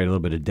 so you create a little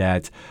bit of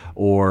debt,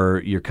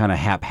 or you're kind of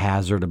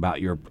haphazard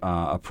about your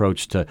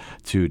approach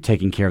to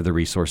taking care of the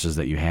resources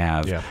that you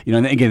have. Yeah.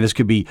 And again, this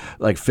could be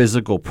like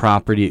physical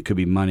property, it could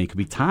be money, it could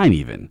be time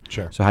even.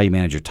 Sure. So how you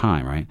manage your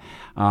time, right?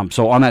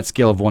 So on that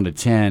scale of 1 to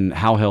 10,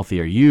 how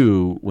healthy are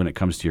you when it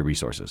comes to your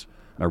resources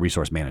or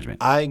resource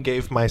management? I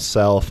gave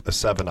myself a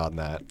 7 on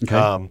that.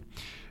 Okay.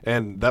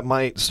 And that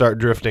might start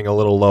drifting a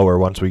little lower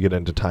once we get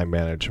into time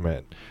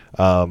management.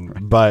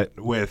 But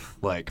with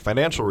like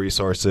financial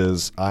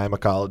resources, I'm a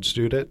college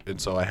student,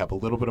 and so I have a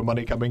little bit of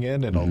money coming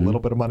in and a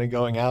little bit of money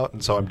going out,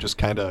 and so I'm just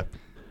kind of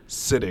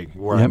sitting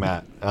where I'm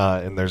at,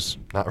 and there's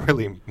not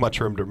really much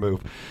room to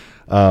move.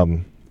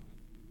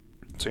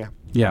 So yeah.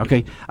 Yeah,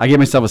 okay. I gave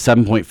myself a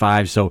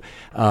 7.5, so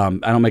I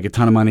don't make a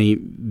ton of money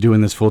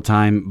doing this full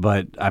time,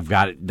 but I've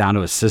got it down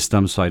to a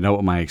system, so I know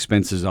what my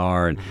expenses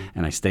are, and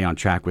I stay on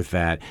track with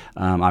that.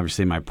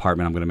 Obviously, in my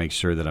apartment, I'm going to make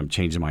sure that I'm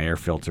changing my air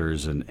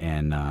filters and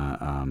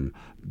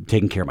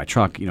taking care of my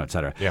truck, et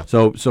cetera. Yeah.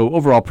 So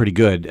overall, pretty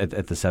good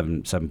at the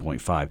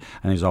 7.5. And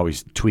there's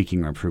always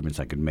tweaking or improvements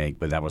I could make,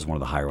 but that was one of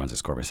the higher ones I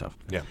scored myself.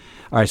 Yeah.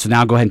 All right, so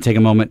now go ahead and take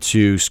a moment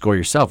to score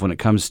yourself when it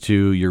comes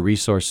to your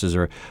resources,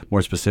 or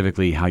more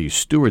specifically, how you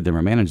steward them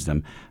or manage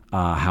them.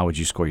 How would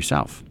you score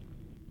yourself?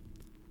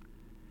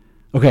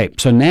 Okay,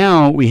 so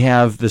now we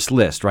have this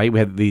list, right? We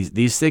have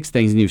these 6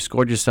 things, and you've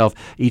scored yourself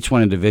each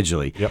one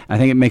individually. Yep. I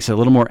think it makes it a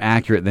little more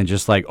accurate than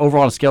just like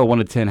overall on a scale of 1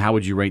 to 10, how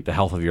would you rate the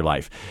health of your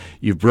life?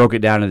 You've broke it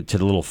down into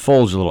the little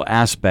folds, the little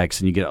aspects,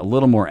 and you get a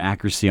little more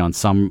accuracy on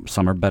some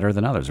are better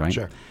than others, right?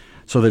 Sure.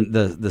 So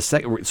the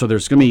second, so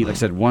there's going to be, like I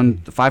said,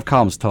 5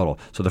 columns total.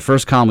 So the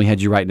first column we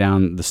had you write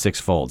down the 6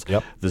 folds.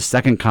 Yep. The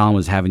second column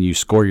was having you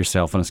score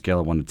yourself on a scale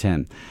of 1 to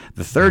 10.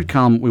 The third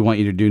column we want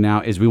you to do now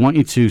is we want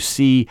you to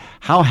see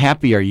how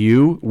happy are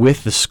you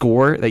with the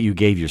score that you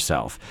gave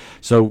yourself.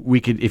 So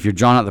we could, if you're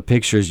drawing out the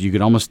pictures, you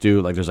could almost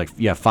do like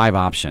you have 5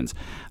 options.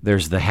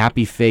 There's the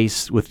happy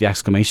face with the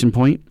exclamation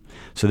point.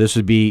 So this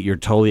would be you're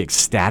totally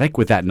ecstatic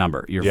with that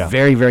number. You're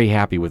very, very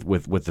happy with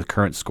the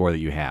current score that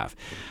you have.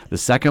 The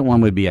second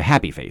one would be a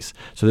happy face.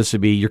 So this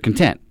would be you're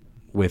content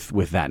with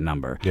that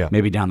number. Yeah.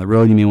 Maybe down the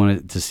road you may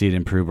want to see it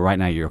improve, but right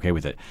now you're okay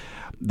with it.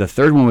 The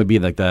third one would be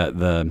like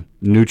the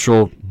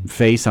neutral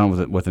face. I don't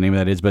know what the name of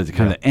that is, but it's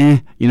kind of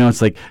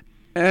it's like,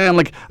 I'm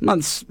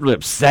not really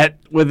upset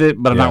with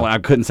it, but I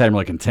couldn't say I'm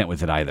really content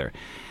with it either.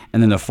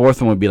 And then the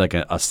fourth one would be like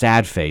a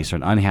sad face or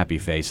an unhappy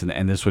face.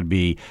 And this would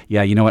be,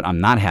 you know what, I'm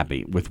not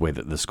happy with the way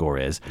that the score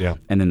is. Yeah.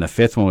 And then the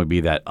fifth one would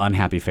be that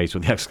unhappy face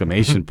with the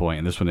exclamation point.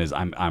 And this one is,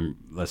 I'm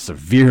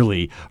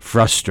severely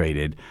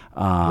frustrated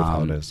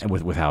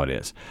with how it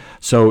is.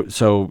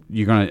 So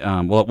you're going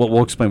to,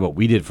 we'll explain what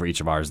we did for each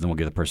of ours, and then we'll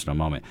give the person a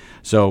moment.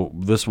 So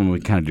this one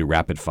we kind of do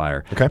rapid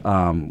fire. Okay.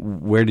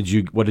 What did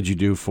you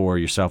do for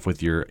yourself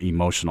with your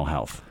emotional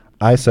health?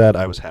 I said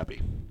I was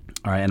happy.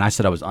 All right, and I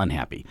said I was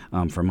unhappy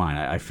for mine.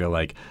 I feel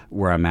like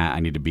where I'm at,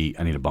 I need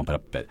to bump it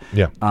up a bit.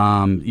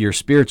 Yeah. Your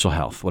spiritual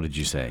health, what did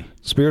you say?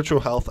 Spiritual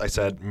health, I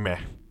said meh.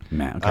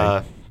 Meh,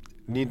 okay.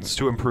 Needs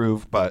to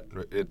improve, but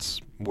it's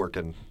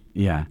working.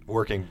 Yeah.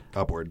 Working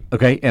upward.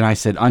 Okay, and I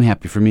said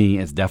unhappy for me.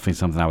 It's definitely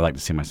something I would like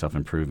to see myself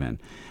improve in.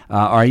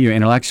 All right, your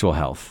intellectual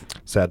health.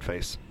 Sad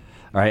face.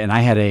 All right, and I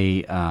had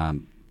a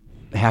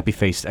happy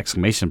face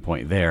exclamation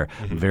point there.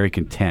 Very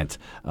content,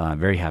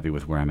 very happy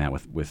with where I'm at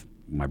with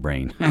my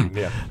brain.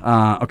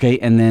 Okay,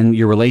 and then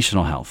your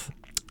relational health.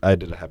 I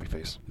did a happy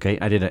face. Okay,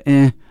 I did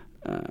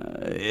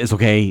it's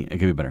okay. It could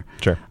be better.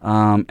 Sure.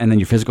 And then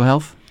your physical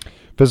health.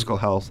 Physical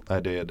health, I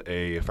did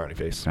a frowny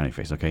face. Frowny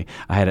face. Okay,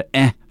 I had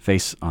a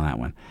face on that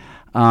one.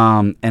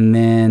 And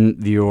then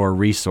your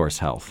resource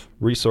health.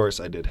 Resource,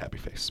 I did happy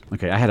face.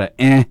 Okay, I had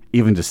a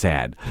even to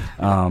sad.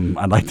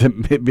 I'd like to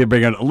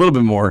bring out a little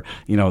bit more,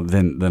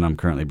 than I'm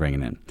currently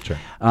bringing in. Sure.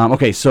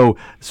 Okay, so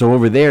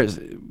over there,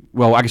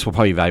 well, I guess we'll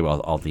probably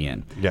evaluate all at the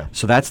end. Yeah.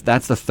 So that's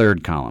the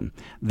third column.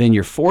 Then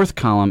your fourth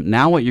column.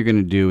 Now what you're going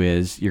to do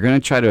is you're going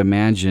to try to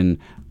imagine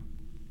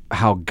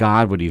how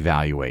God would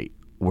evaluate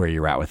where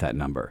you're at with that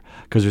number,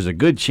 because there's a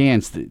good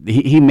chance that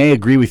he may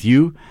agree with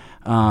you,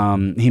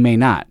 he may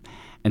not.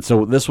 And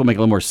so this will make it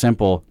a little more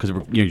simple, because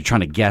you're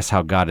trying to guess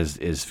how God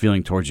is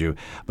feeling towards you.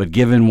 But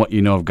given what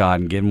you know of God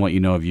and given what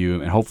you know of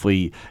you, and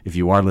hopefully if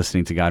you are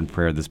listening to God in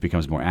prayer, this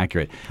becomes more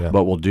accurate. Yeah.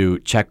 But we'll do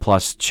check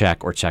plus,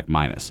 check, or check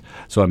minus.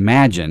 So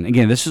imagine,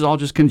 again, this is all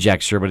just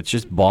conjecture, but it's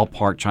just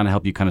ballpark trying to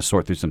help you kind of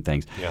sort through some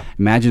things. Yeah.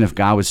 Imagine if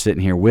God was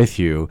sitting here with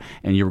you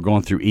and you were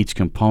going through each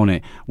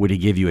component. Would he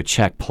give you a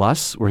check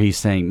plus, where he's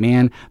saying,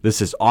 man,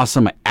 this is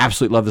awesome. I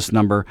absolutely love this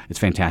number. It's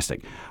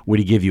fantastic. Would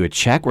he give you a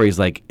check where he's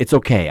like, it's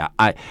okay.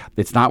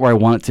 It's not where I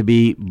want it to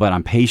be, but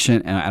I'm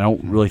patient and I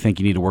don't really think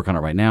you need to work on it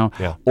right now.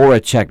 Yeah. Or a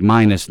check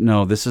minus,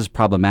 no, this is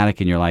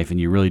problematic in your life and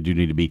you really do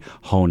need to be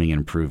honing and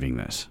improving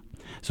this.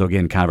 So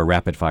again, kind of a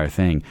rapid fire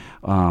thing.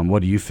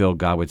 What do you feel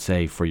God would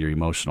say for your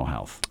emotional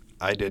health?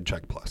 I did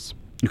check plus.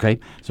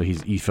 Okay, so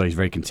you feel he's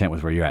very content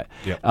with where you're at.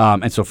 Yep.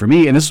 And so for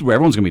me, and this is where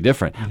everyone's going to be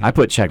different, I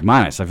put check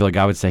minus. I feel like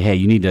God would say, hey,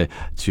 you need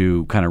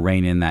to kind of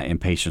rein in that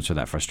impatience or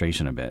that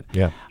frustration a bit.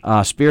 Yeah.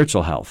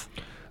 Spiritual health.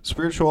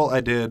 Spiritual,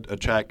 I did a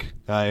check.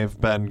 I've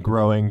been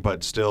growing,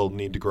 but still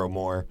need to grow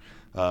more.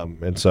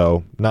 And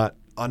so not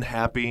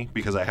unhappy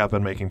because I have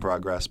been making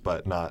progress,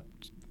 but not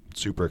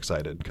super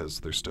excited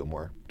because there's still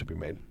more to be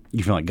made.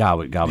 You feel like God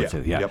would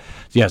say, yeah.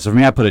 Yep. So for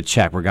me, I put a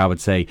check where God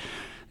would say,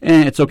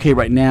 it's okay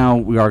right now.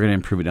 We are going to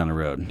improve it down the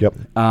road. Yep.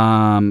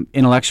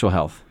 Intellectual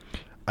health.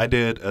 I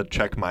did a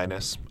check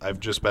minus.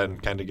 I've just been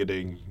kind of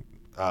getting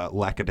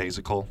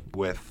lackadaisical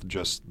with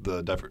just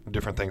the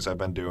different things I've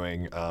been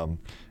doing,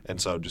 and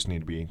so just need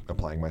to be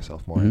applying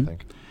myself more, I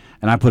think.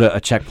 And I put a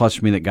check plus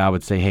for me that God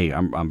would say, hey,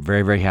 I'm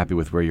very, very happy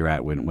with where you're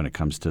at when it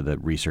comes to the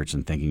research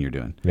and thinking you're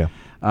doing. Yeah.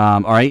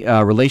 All right,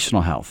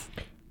 relational health.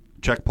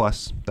 Check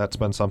plus. That's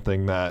been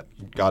something that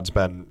God's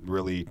been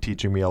really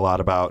teaching me a lot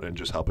about and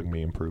just helping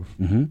me improve.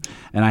 Mm-hmm.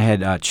 And I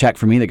had check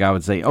for me that God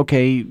would say,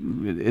 okay,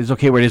 it's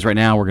okay where it is right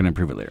now. We're going to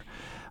improve it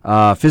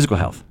later. Physical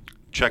health.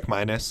 Check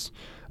minus.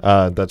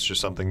 That's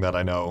just something that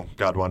I know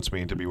God wants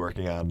me to be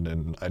working on,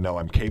 and I know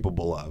I'm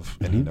capable of,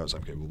 and He knows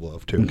I'm capable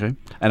of too. Okay.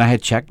 And I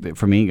had check that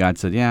for me. God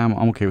said, yeah,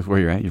 I'm okay with where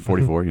you're at. You're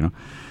 44,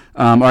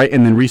 All right,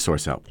 and then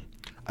resource help.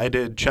 I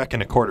did check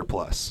and a quarter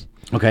plus.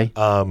 Okay.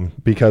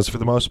 Because for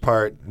the most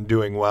part,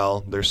 doing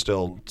well. There's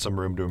still some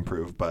room to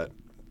improve, but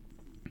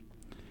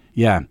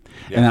yeah.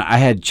 And then I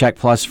had check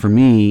plus for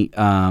me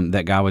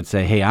that God would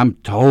say, hey, I'm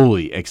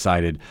totally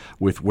excited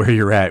with where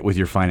you're at with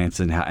your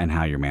finances and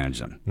how you're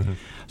managing them. Mm-hmm.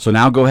 So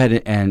now go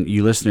ahead and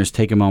you listeners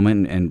take a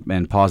moment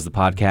and pause the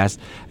podcast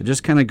and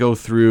just kind of go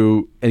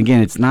through. And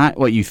again, it's not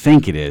what you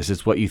think it is.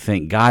 It's what you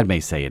think God may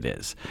say it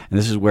is. And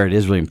this is where it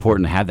is really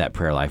important to have that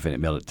prayer life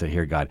and be able to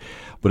hear God.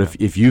 But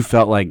if you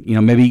felt like,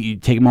 maybe you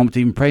take a moment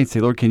to even pray and say,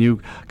 Lord, can you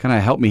kind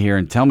of help me here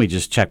and tell me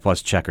just check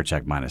plus, check, or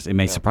check minus. It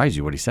may surprise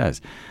you what he says.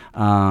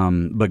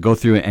 But go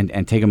through it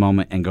and take a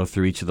moment and go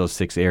through each of those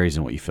 6 areas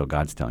and what you feel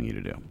God's telling you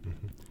to do.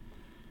 Mm-hmm.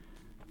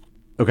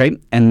 Okay,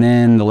 and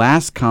then the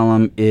last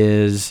column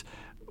is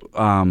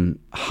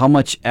how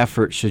much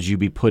effort should you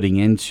be putting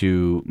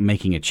into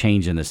making a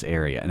change in this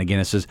area? And again,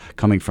 this is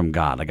coming from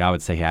God. Like I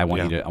would say, hey, I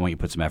want you to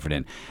put some effort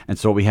in. And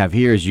so what we have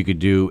here is you could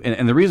do,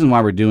 and the reason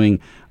why we're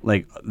doing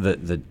like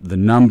the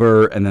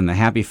number and then the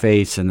happy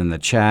face and then the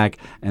check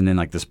and then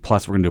like this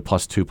plus, we're gonna do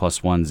 +2,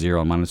 +1,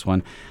 0,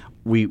 -1.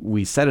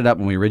 We set it up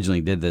when we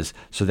originally did this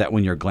so that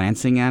when you're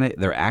glancing at it,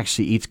 they're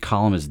actually each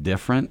column is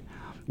different.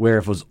 Where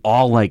if it was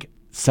all like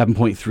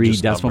 7.3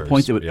 just decimal numbers.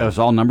 points, it was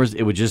all numbers,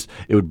 it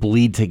would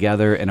bleed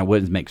together and it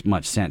wouldn't make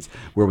much sense.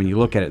 Where when you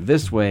look at it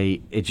this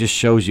way, it just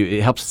shows you,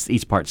 it helps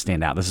each part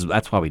stand out.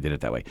 That's why we did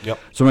it that way. Yep.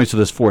 So anyway, so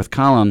this fourth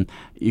column,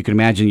 you can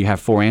imagine you have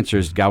 4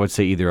 answers. God would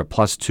say either a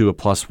 +2, a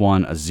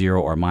 +1, a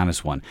 0, or a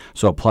 -1.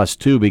 So a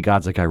 +2 be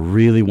God's like, I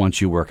really want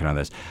you working on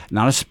this.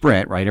 Not a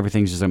sprint, right?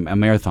 Everything's just a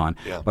marathon.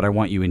 Yeah. But I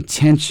want you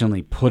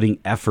intentionally putting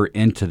effort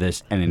into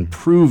this and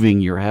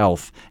improving your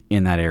health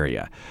in that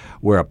area.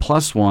 Where a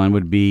 +1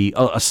 would be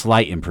a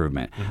slight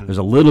improvement. Mm-hmm. There's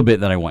a little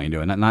bit that I want you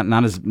doing.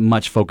 Not as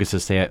much focus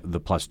as, say, at the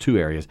 +2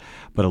 areas,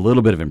 but a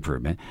little bit of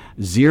improvement.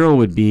 0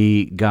 would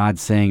be God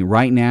saying,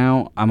 right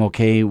now, I'm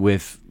okay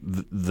with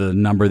the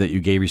number that you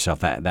gave yourself,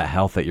 that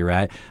health that you're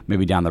at.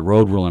 Maybe down the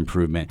road will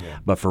improvement,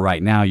 but for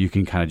right now, you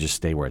can kind of just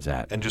stay where it's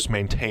at. And just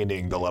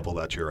maintaining the level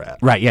that you're at.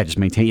 Right, yeah, just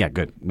maintain,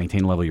 good.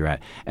 Maintain the level you're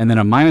at. And then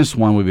a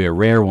 -1 would be a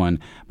rare one,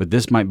 but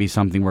this might be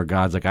something where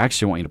God's like, I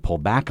actually want you to pull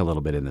back a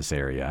little bit in this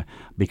area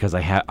because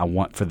I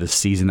want for the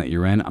season that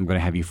you're in, I'm going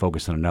to have you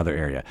focus on another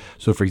area.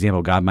 So, for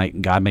example, God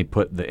may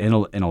put the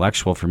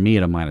intellectual for me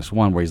at a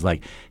 -1 where he's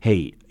like,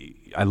 hey,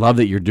 I love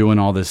that you're doing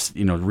all this,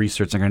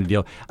 research and kind of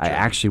deal. I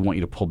actually want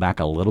you to pull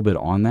back a little bit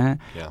on that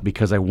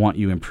because I want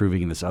you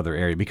improving in this other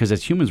area. Because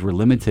as humans, we're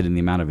limited in the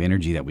amount of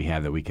energy that we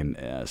have that we can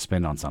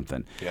spend on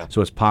something. Yeah.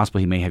 So it's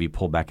possible he may have you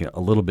pull back a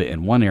little bit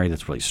in one area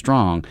that's really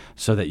strong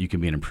so that you can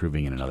be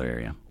improving in another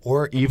area.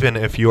 Or even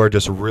if you are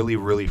just really,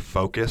 really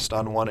focused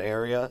on one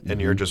area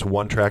and you're just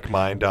one-track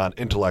mind on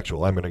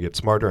intellectual, I'm going to get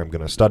smarter, I'm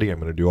going to study, I'm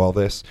going to do all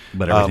this.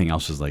 But everything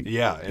else is like...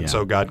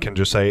 So God can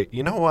just say,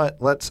 you know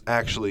what, let's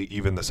actually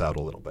even this out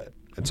a little bit.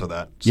 And so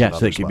that's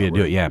so it could be a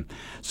do it,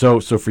 So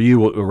for you,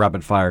 we'll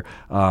rapid fire,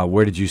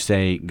 where did you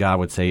say God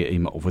would say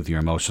with your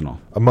emotional?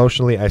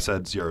 Emotionally, I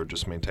said 0,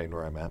 just maintain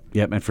where I'm at.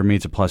 Yep, and for me,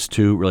 it's a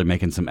 +2, really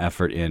making some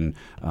effort in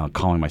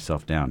calming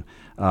myself down.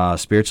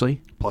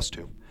 Spiritually?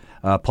 +2.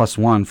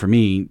 +1 for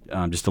me,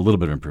 just a little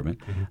bit of improvement.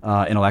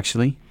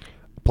 Intellectually?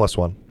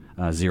 +1.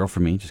 0 for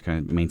me, just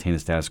kind of maintain the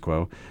status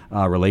quo.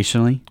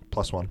 Relationally?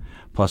 +1.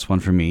 +1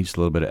 for me, just a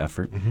little bit of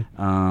effort.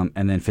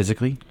 And then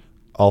physically?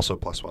 Also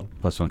 +1.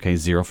 +1, okay.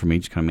 0 for me,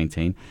 just kind of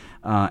maintain.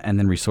 And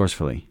then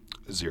resourcefully?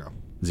 0.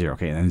 0,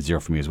 okay, and then 0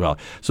 for me as well.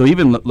 So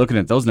even looking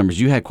at those numbers,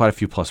 you had quite a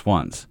few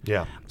 +1s.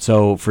 Yeah.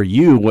 So for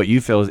you, what you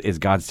feel is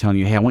God's telling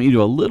you, hey, I want you to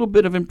do a little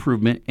bit of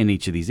improvement in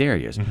each of these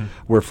areas.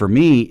 Where for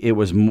me, it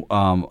was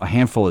a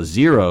handful of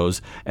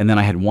 0s, and then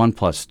I had 1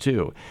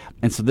 +2.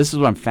 And so this is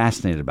what I'm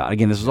fascinated about.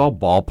 Again, this is all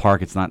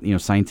ballpark. It's not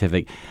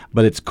scientific,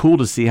 but it's cool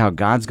to see how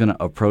God's going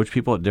to approach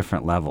people at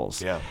different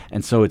levels. Yeah.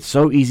 And so it's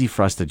so easy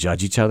for us to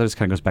judge each other. This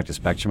kind of goes back to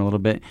spectrum a little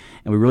bit,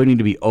 and we really need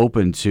to be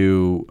open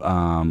to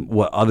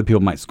what other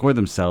people might score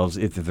themselves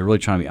if they're really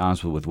trying to be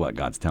honest with what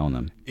God's telling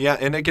them. Yeah,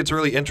 and it gets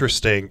really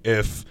interesting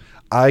if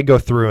I go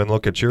through and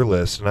look at your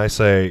list and I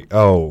say,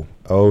 oh,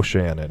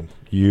 Shannon,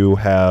 you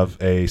have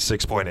a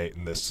 6.8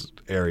 in this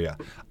area.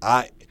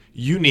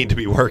 You need to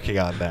be working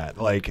on that.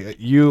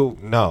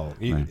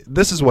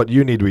 This is what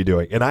you need to be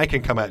doing. And I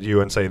can come at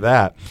you and say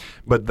that,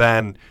 but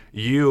then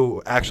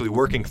you actually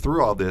working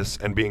through all this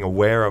and being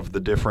aware of the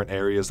different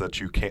areas that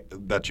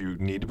you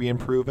need to be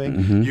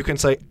improving, you can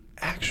say,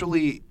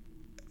 actually,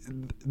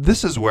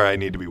 this is where I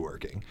need to be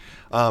working.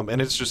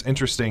 And it's just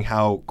interesting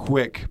how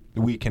quick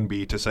we can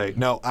be to say,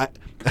 no,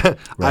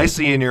 I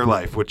see in your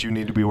life what you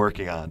need to be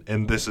working on,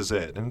 and this is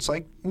it. And it's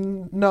like,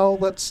 no,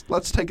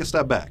 let's take a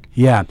step back.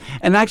 Yeah.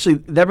 And actually,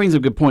 that brings up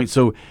a good point.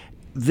 So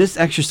this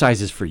exercise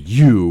is for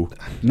you,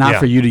 not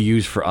for you to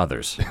use for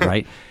others,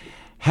 right?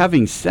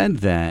 Having said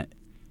that,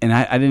 and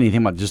I didn't even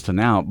think about it just to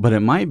now, but it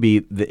might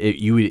be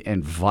that you would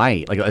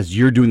invite, like as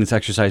you're doing this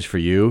exercise for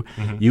you,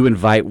 you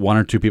invite 1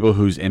 or 2 people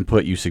whose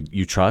input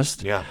you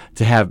trust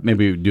to have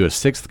maybe do a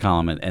 6th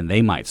column, and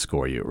they might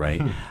score you, right?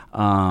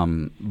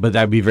 But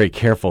that'd be very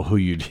careful who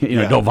you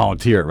don't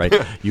volunteer, right?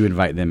 You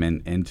invite them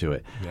into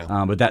it.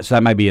 Yeah. But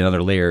that might be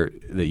another layer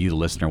that you, the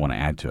listener, want to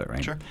add to it,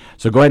 right? Sure.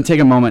 So go ahead and take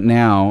a moment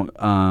now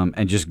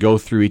and just go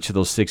through each of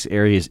those 6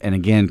 areas, and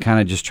again, kind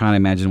of just trying to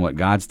imagine what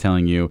God's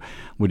telling you.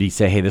 Would he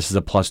say, hey, this is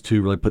a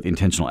 +2, really put the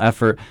intentional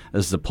effort.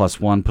 This is a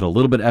 +1, put a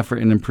little bit of effort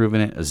in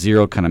improving it. A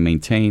 0, kind of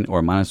maintain, or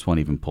a -1,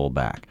 even pull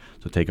back.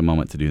 So take a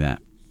moment to do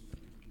that.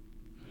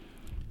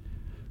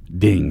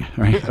 Ding,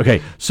 right?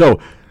 Okay, so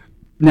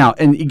now,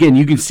 and again,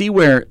 you can see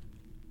where,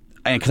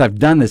 because I've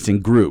done this in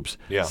groups.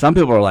 Yeah. Some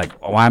people are like,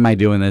 why am I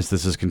doing this?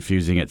 This is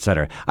confusing, et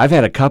cetera. I've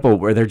had a couple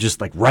where they're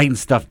just like writing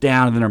stuff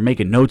down and then they're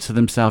making notes to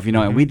themselves,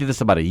 and we did this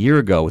about a year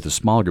ago with a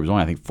small group. It was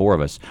only, I think, 4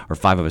 of us or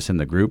 5 of us in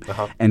the group,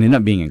 and it ended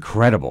up being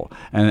incredible.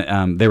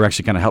 And they were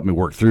actually kind of helping me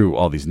work through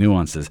all these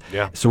nuances.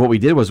 Yeah. So what we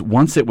did was,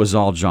 once it was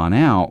all drawn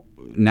out,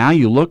 now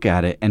you look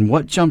at it and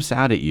what jumps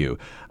out at you.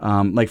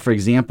 Like, for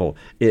example,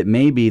 it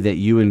may be that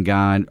you and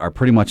God are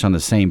pretty much on the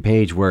same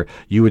page where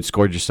you had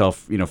scored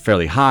yourself,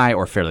 fairly high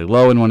or fairly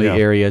low in one of the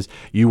areas.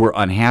 You were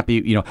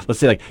unhappy. Let's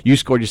say like you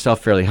scored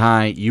yourself fairly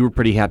high. You were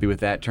pretty happy with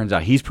that. Turns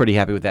out he's pretty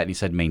happy with that, and he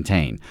said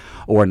maintain.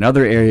 Or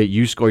another area,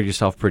 you scored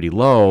yourself pretty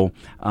low.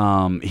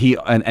 And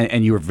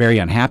you were very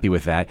unhappy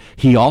with that.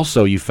 He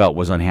also, you felt,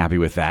 was unhappy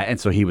with that, and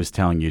so he was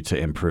telling you to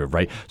improve,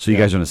 right? So you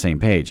guys are on the same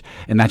page.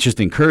 And that's just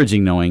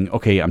encouraging, knowing,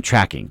 okay, I'm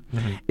tracking.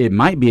 It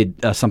might be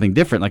something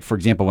different. Like, for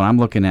example, when I'm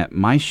looking at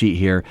my sheet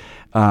here,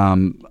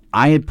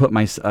 I had put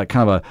my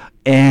kind of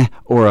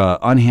or a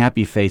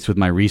unhappy face with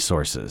my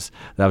resources.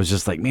 That was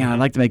just like, man, I'd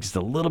like to make just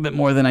a little bit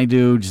more than I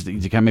do, just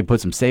to kind of put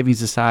some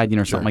savings aside,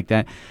 or something like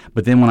that.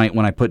 But then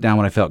when I put down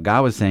what I felt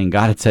God was saying,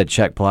 God had said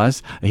check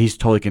plus, he's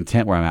totally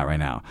content where I'm at right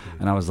now.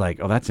 And I was like,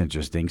 oh, that's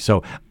interesting.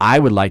 So I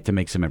would like to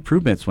make some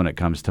improvements when it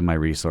comes to my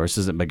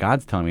resources, but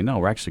God's telling me, no,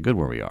 we're actually good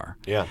where we are.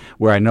 Yeah.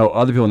 Where I know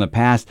other people in the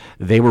past,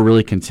 they were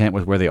really content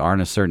with where they are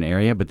in a certain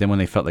area, but then when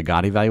they felt the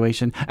God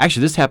evaluation,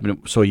 actually this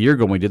happened, so a year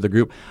ago when we did the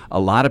group, a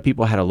lot of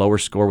people had a lower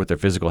score with their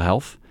physical health.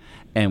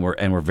 and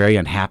were very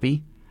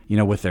unhappy,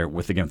 with their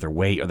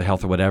weight or their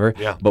health or whatever.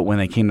 Yeah. But when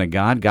they came to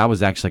God, God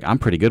was actually like, I'm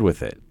pretty good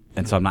with it.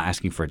 And so I'm not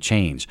asking for a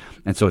change.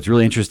 And so it's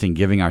really interesting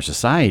giving our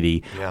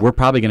society, we're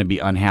probably going to be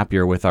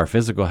unhappier with our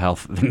physical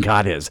health than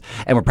God is.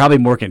 And we're probably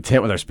more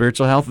content with our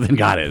spiritual health than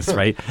God is,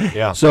 right?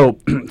 Yeah. So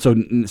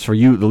for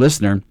you, the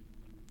listener,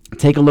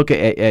 take a look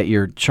at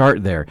your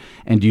chart there,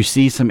 and do you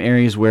see some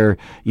areas where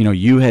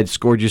you had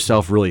scored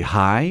yourself really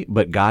high,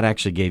 but God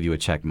actually gave you a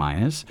check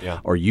minus,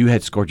 or you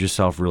had scored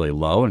yourself really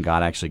low, and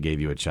God actually gave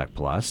you a check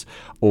plus,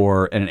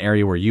 or in an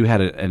area where you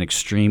had an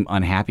extreme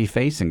unhappy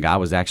face, and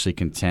God was actually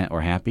content or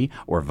happy,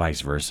 or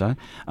vice versa,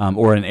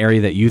 or an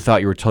area that you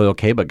thought you were totally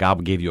okay, but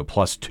God gave you a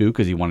 +2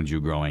 because He wanted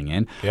you growing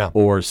in,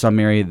 or some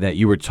area that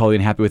you were totally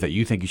unhappy with that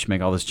you think you should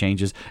make all these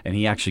changes, and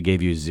He actually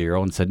gave you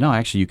 0 and said, no,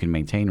 actually you can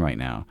maintain right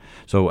now.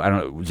 So I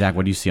don't know, Zach,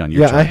 what do you see on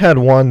your chart? I had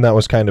one that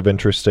was kind of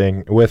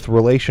interesting. With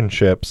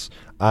relationships,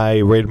 I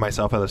rated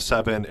myself at a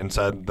 7 and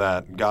said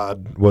that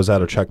God was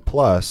at a check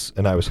plus,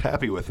 and I was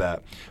happy with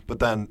that. But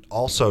then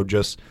also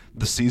just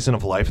the season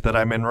of life that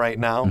I'm in right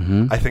now,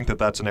 I think that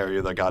that's an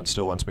area that God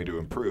still wants me to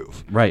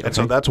improve. Right. And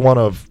so that's one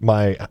of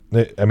my,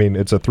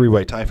 it's a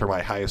 3-way tie for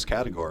my highest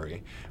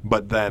category.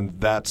 But then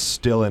that's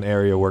still an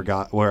area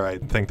where I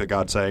think that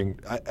God's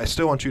saying, I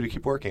still want you to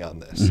keep working on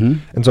this.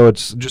 And so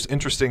it's just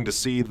interesting to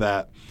see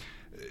that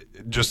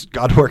just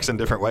God works in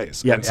different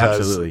ways. Yeah, and says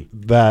absolutely.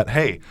 That,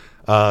 hey,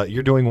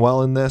 you're doing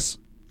well in this.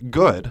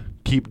 Good.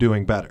 Keep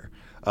doing better.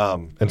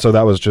 And so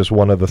that was just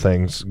one of the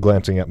things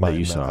glancing at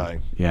mine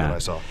that I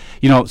saw.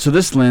 So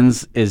this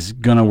lens is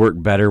going to work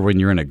better when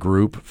you're in a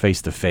group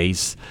face to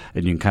face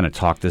and you can kind of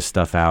talk this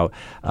stuff out.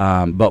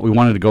 But we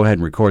wanted to go ahead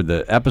and record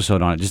the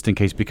episode on it just in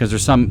case, because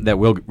there's some that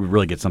will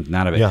really get something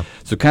out of it. Yeah.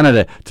 So kind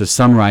of to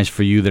summarize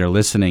for you that are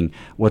listening,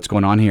 what's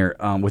going on here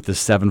with the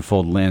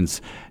sevenfold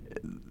lens,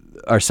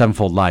 our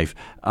sevenfold life.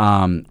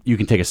 You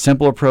can take a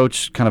simple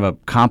approach, kind of a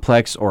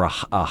complex, or a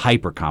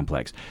hyper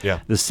complex. Yeah.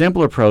 The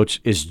simple approach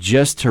is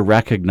just to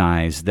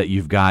recognize that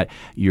you've got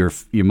your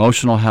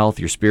emotional health,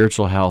 your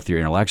spiritual health, your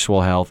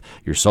intellectual health,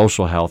 your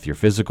social health, your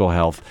physical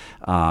health,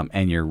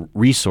 and your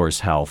resource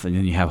health, and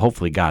then you have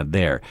hopefully God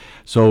there.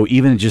 So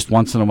even just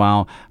once in a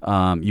while,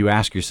 you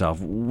ask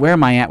yourself, where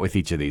am I at with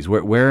each of these?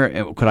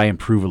 Where could I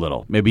improve a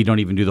little? Maybe you don't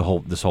even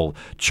do this whole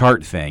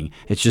chart thing.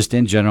 It's just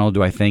in general,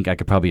 do I think I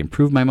could probably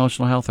improve my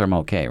emotional health, or I'm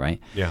okay, right?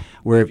 Yeah.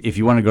 Where if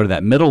you want to go to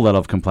that middle level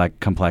of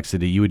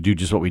complexity, you would do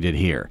just what we did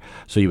here.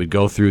 So you would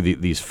go through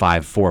these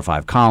 4 or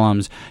 5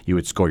 columns. You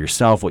would score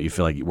yourself, what you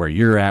feel like, where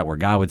you're at, where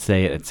God would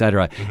say it, et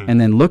cetera,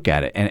 and then look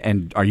at it.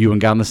 And are you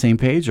and God on the same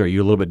page, or are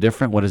you a little bit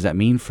different? What does that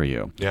mean for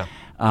you? Yeah.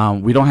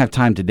 We don't have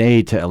time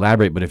today to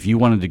elaborate, but if you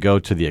wanted to go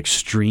to the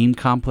extreme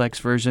complex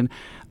version,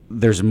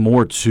 there's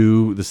more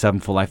to the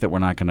sevenfold life that we're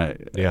not going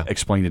to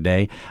explain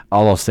today.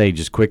 All I'll say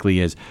just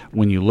quickly is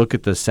when you look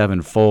at the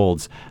seven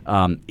folds,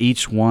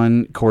 each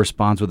one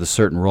corresponds with a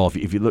certain role.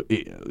 If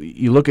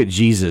you look at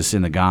Jesus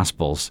in the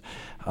Gospels,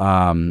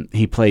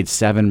 he played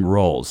 7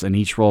 roles, and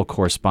each role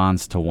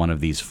corresponds to one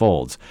of these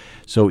folds.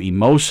 So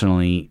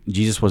emotionally,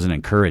 Jesus was an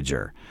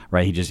encourager.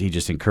 Right, he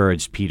just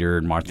encouraged Peter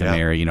and Martha and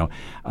Mary.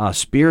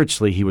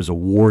 Spiritually, he was a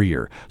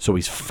warrior, so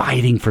he's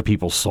fighting for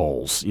people's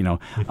souls.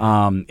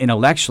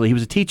 Intellectually, he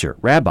was a teacher,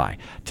 rabbi,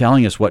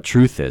 telling us what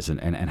truth is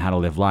and how to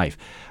live life.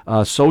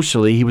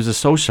 Socially, he was a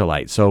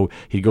socialite, so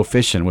he'd go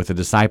fishing with the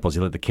disciples. He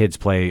let the kids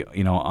play,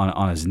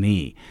 on his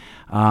knee.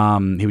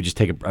 He would just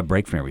take a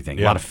break from everything.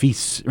 A lot of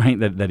feasts, right?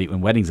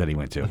 And weddings that he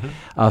went to.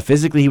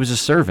 Physically, he was a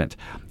servant,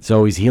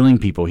 so he's healing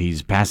people.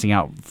 He's passing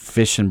out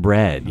fish and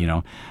bread.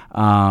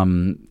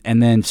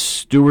 And then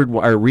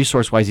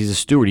resource-wise, he's a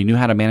steward. He knew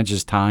how to manage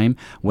his time,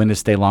 when to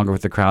stay longer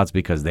with the crowds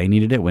because they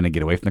needed it, when to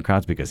get away from the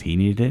crowds because he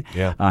needed it.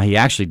 Yeah. He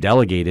actually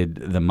delegated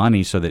the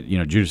money so that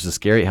Judas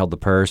Iscariot held the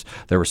purse.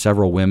 There were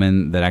several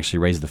women that actually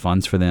raised the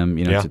funds for them,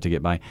 to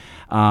get by.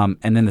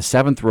 And then the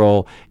 7th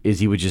role is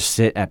he would just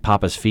sit at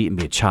Papa's feet and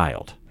be a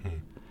child.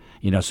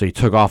 So he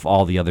took off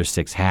all the other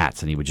 6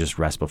 hats and he would just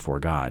rest before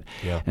God.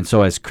 Yeah. And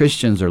so as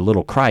Christians or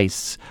little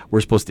Christs,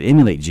 we're supposed to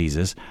emulate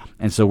Jesus.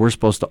 And so we're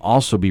supposed to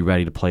also be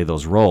ready to play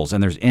those roles.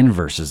 And there's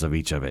inverses of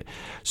each of it.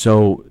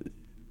 So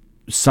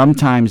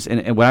sometimes,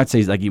 and what I'd say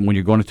is, like, when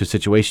you're going into a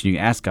situation, you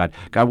ask God,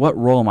 what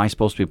role am I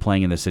supposed to be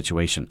playing in this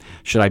situation?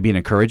 Should I be an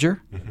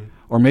encourager?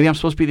 Or maybe I'm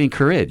supposed to be the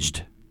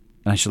encouraged,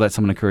 and I should let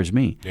someone encourage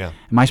me. Yeah.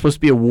 Am I supposed to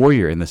be a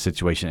warrior in this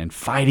situation and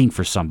fighting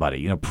for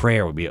somebody?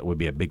 Prayer would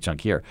be a big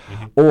chunk here.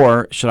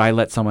 Or should I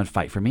let someone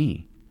fight for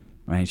me?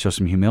 Right? Show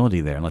some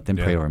humility there and let them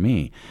pray over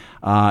me.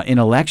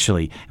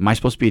 Intellectually, am I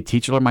supposed to be a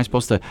teacher, or am I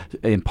supposed to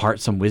impart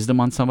some wisdom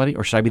on somebody?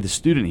 Or should I be the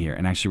student here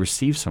and actually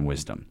receive some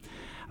wisdom?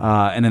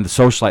 And then the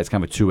socialite is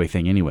kind of a 2-way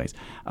thing anyways.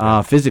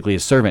 Physically, a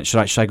servant.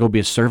 Should I go be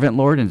a servant,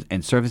 Lord,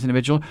 and serve this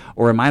individual?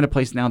 Or am I in a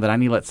place now that I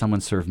need to let someone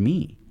serve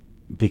me?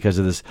 because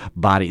of this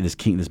body,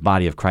 this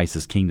body of Christ,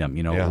 this kingdom,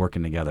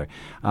 working together.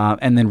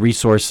 And then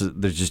resources,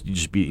 there's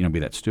just be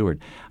that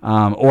steward.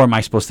 Or am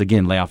I supposed to,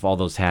 again, lay off all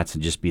those hats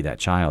and just be that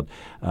child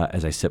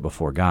as I sit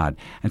before God?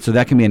 And so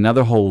that can be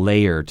another whole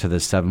layer to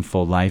this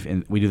sevenfold life.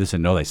 And we do this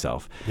in Know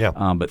Thyself,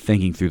 but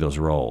thinking through those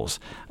roles.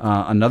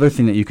 Another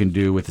thing that you can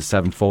do with the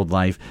sevenfold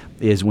life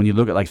is when you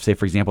look at, like, say,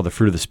 for example, the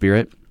fruit of the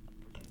Spirit,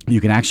 you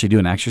can actually do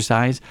an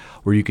exercise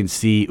where you can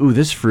see,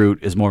 this fruit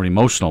is more of an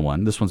emotional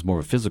one. This one's more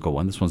of a physical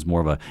one. This one's more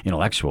of an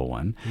intellectual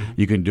one. Mm-hmm.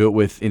 You can do it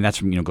with, and that's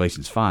from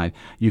Galatians 5.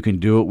 You can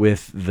do it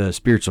with the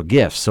spiritual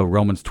gifts. So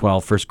Romans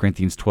 12, 1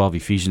 Corinthians 12,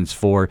 Ephesians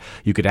 4.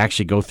 You could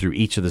actually go through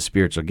each of the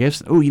spiritual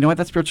gifts. You know what?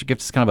 That spiritual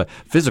gift is kind of a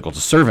physical, it's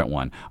a servant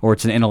one, or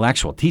it's an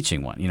intellectual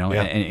teaching one,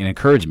 and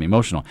encouragement,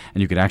 emotional.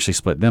 And you could actually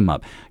split them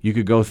up. You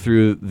could go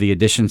through the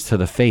additions to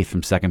the faith from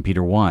 2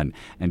 Peter 1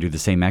 and do the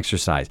same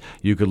exercise.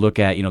 You could look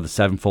at, the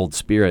sevenfold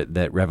Spirit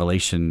that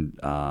Revelation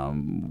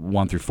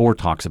 1 through 4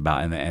 talks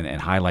about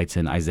and highlights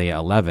in Isaiah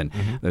 11.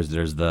 Mm-hmm.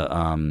 There's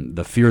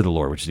the fear of the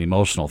Lord, which is an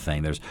emotional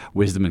thing. There's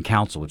wisdom and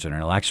counsel, which are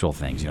intellectual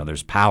things.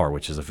 There's power,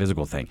 which is a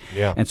physical thing.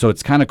 Yeah. And so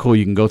it's kind of cool.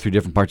 You can go through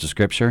different parts of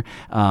Scripture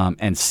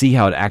and see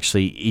how it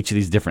actually, each of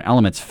these different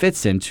elements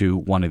fits into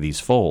one of these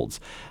folds.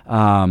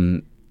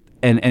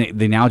 And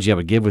the analogy I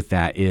would give with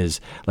that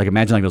is, like,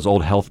 imagine like those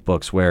old health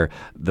books where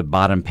the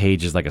bottom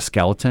page is like a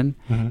skeleton,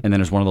 mm-hmm. and then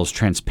there's one of those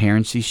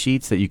transparency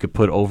sheets that you could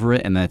put over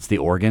it, and that's the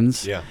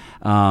organs. Yeah.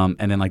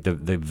 And then like the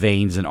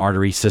veins and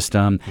artery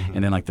system, mm-hmm.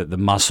 and then like the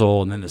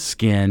muscle, and then the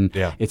skin.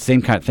 Yeah. It's the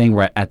same kind of thing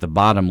where at the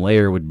bottom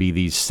layer would be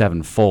these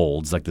seven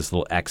folds, like this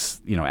little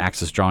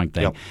axis drawing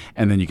thing. Yep.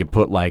 And then you could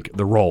put like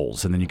the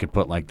roles, and then you could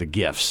put like the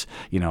gifts,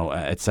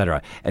 et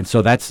cetera. And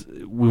so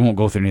we won't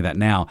go through any of that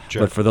now,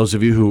 sure. But for those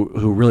of you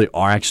who really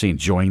are actually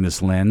enjoying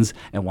this lens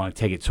and want to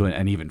take it to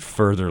an even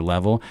further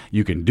level,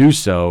 you can do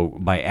so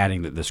by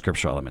adding the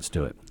scriptural elements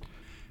to it.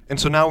 And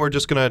so now we're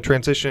just going to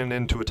transition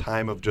into a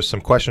time of just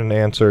some question and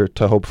answer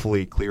to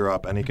hopefully clear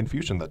up any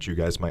confusion that you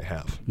guys might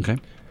have. Okay.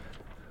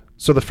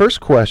 So the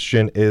first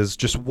question is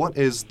just, what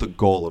is the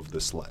goal of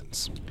this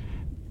lens?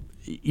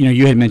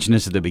 You had mentioned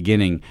this at the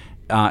beginning.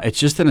 It's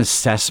just an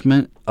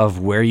assessment of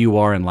where you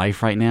are in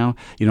life right now.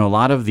 A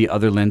lot of the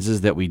other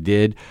lenses that we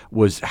did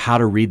was how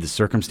to read the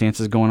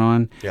circumstances going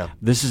on. Yeah.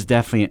 This is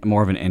definitely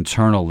more of an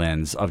internal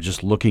lens of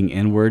just looking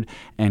inward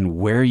and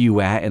where you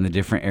at in the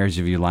different areas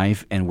of your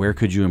life and where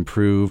could you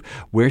improve,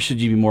 where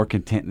should you be more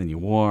content than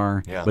you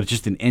are. Yeah. But it's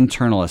just an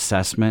internal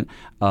assessment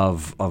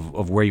of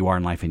where you are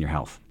in life and your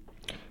health.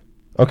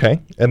 Okay.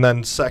 And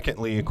then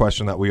secondly, a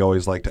question that we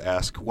always like to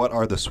ask, what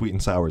are the sweet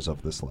and sours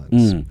of this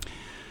lens?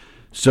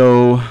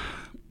 So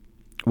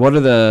what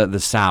are the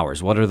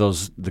sours? What are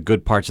the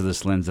good parts of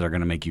this lens that are going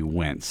to make you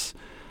wince?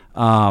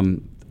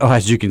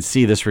 As you can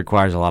see, this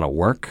requires a lot of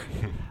work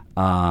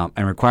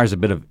and requires a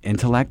bit of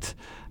intellect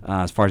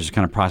as far as just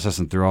kind of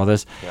processing through all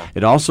this. Yeah.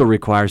 It also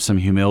requires some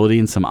humility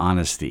and some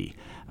honesty,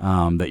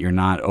 that you're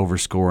not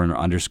overscoring or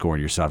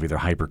underscoring yourself, either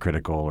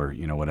hypercritical or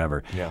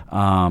whatever.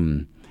 Yeah.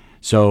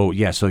 So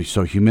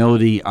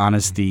humility,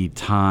 honesty,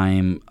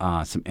 time,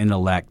 some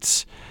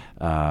intellects.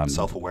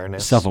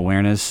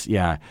 Self-awareness,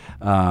 yeah.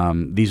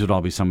 These would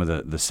all be some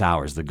of the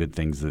sours, the good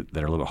things that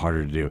are a little bit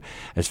harder to do.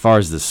 As far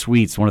as the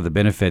sweets, one of the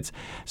benefits,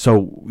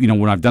 so,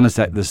 when I've done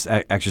this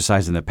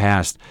exercise in the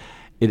past,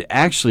 it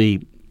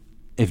actually,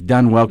 if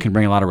done well, can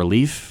bring a lot of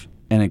relief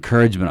and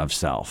encouragement of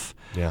self.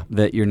 Yeah.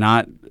 That you're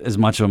not as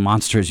much of a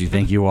monster as you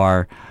think you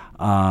are,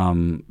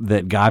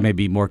 that God may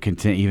be more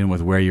content even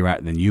with where you're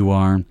at than you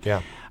are.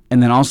 Yeah.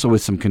 And then also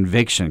with some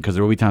conviction, because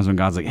there will be times when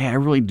God's like, hey, I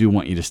really do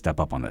want you to step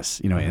up on this,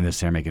 in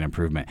this area, make an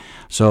improvement.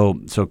 So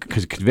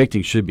because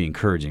convicting should be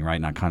encouraging, right,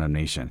 not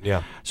condemnation.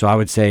 Yeah. So I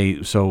would say,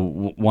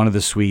 one of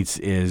the sweets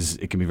is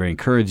it can be very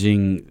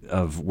encouraging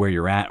of where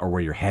you're at or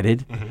where you're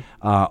headed. Mm-hmm.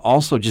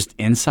 Also just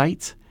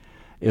insight.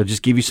 It'll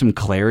just give you some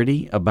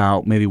clarity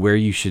about maybe where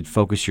you should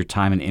focus your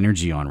time and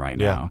energy on right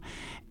now.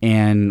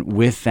 And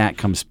with that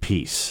comes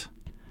peace.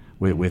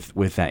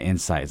 With that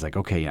insight, it's like,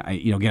 okay,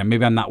 again,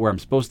 maybe I'm not where I'm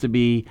supposed to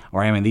be,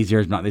 or I am in these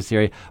areas, not this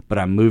area, but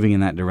I'm moving in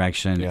that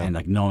direction, and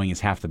like knowing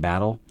is half the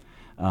battle.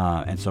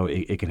 And so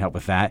it can help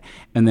with that.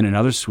 And then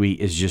another sweet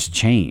is just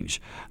change.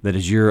 That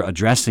as you're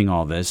addressing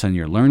all this and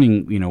you're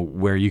learning,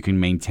 where you can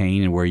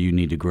maintain and where you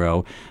need to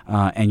grow,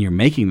 and you're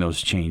making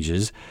those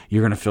changes,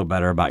 you're going to feel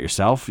better about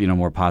yourself,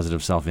 more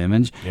positive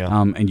self-image.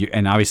 Yeah.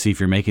 And obviously if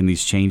you're making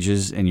these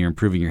changes and you're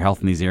improving your health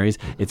in these areas,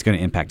 it's going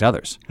to impact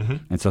others. Mm-hmm.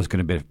 And so it's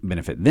going to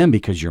benefit them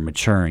because you're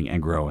maturing and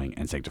growing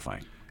and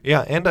sanctifying.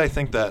 Yeah, and I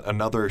think that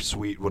another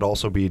sweet would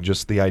also be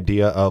just the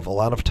idea of a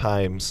lot of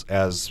times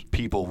as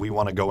people, we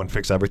want to go and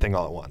fix everything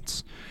all at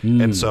once.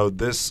 And so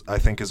this, I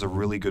think, is a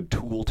really good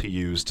tool to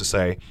use to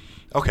say,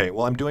 okay,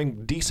 well, I'm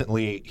doing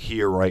decently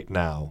here right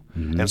now.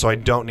 Mm-hmm. And so I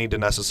don't need to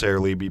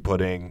necessarily be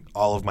putting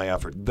all of my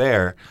effort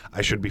there.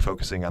 I should be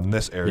focusing on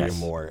this area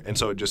more. And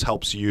so it just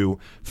helps you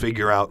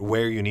figure out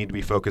where you need to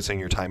be focusing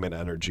your time and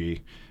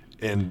energy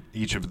in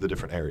each of the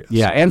different areas.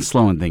 Yeah, and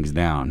slowing things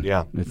down.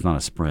 Yeah. It's not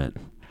a sprint.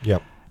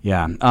 Yep.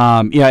 Yeah. And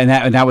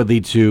that would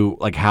lead to,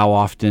 like, how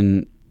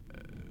often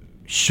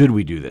should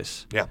we do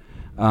this? Yeah.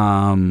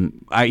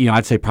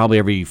 I'd say probably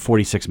every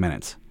 46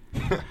 minutes.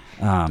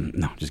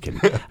 No, just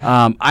kidding.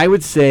 I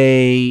would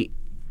say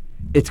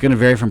it's going to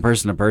vary from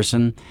person to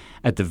person.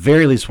 At the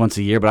very least once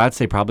a year, but I'd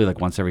say probably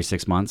like once every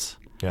 6 months.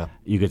 Yeah.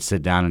 You could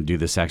sit down and do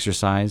this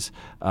exercise.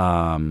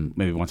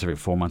 Maybe once every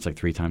 4 months, like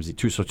 3 times.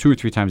 So 2 or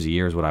 3 times a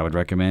year is what I would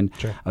recommend.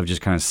 Sure. Of just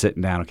kind of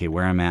sitting down. Okay,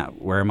 where am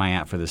I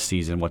at for this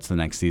season? What's the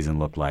next season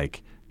look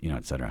like?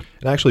 Et cetera.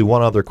 And actually,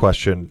 one other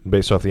question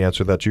based off the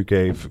answer that you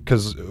gave,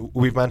 because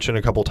we've mentioned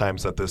a couple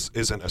times that this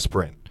isn't a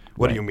sprint.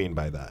 What do you mean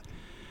by that?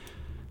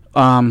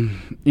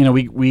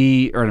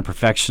 We are in a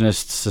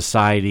perfectionist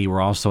society.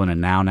 We're also in a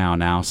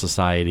now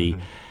society.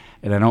 Mm-hmm.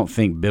 And I don't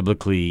think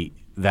biblically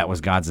that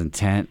was God's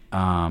intent.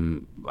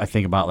 I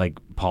think about, like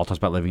Paul talks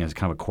about, living as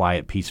kind of a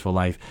quiet, peaceful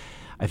life.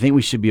 I think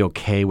we should be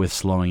okay with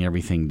slowing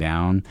everything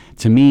down.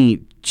 To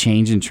me,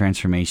 change and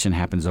transformation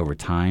happens over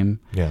time.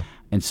 Yeah.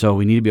 And so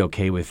we need to be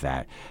okay with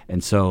that.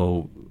 And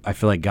so I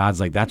feel like God's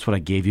like, that's what I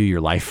gave you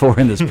your life for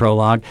in this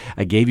prologue.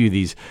 I gave you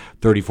these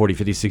 30, 40,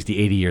 50, 60,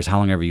 80 years, how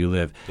long ever you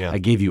live. Yeah. I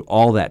gave you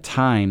all that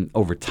time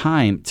over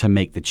time to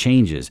make the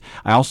changes.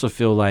 I also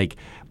feel like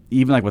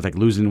even like with like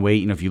losing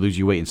weight, if you lose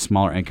your weight in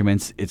smaller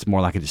increments, it's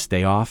more likely to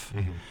stay off.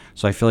 Mm-hmm.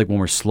 So I feel like when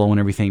we're slowing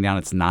everything down,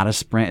 it's not a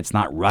sprint. It's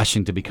not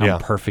rushing to become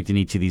perfect in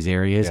each of these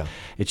areas. Yeah.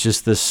 It's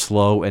just this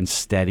slow and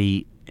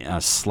steady,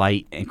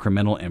 slight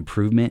incremental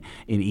improvement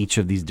in each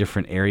of these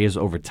different areas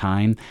over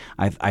time.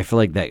 I feel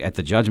like that at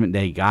the judgment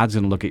day, God's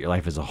going to look at your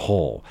life as a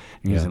whole.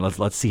 And he's like,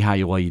 let's see how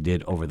well you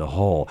did over the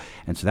whole.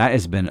 And so that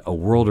has been a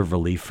world of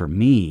relief for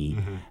me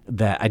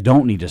that I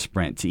don't need to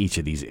sprint to each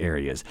of these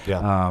areas.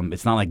 Yeah.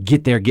 It's not like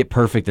get there, get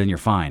perfect, then you're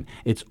fine.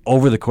 It's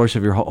over the course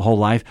of your whole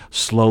life,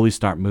 slowly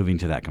start moving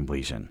to that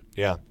completion.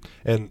 Yeah.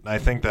 And I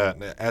think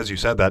that, as you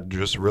said, that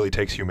just really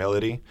takes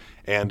humility,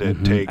 and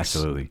it takes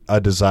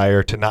a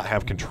desire to not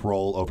have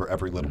control over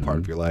every little part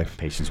of your life.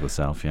 Patience with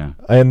self, yeah.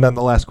 And then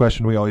the last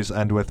question we always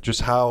end with,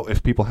 just how,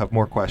 if people have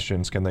more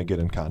questions, can they get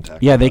in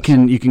contact with us?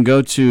 You can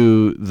go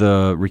to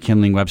the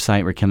Rekindling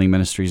website,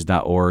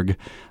 rekindlingministries.org.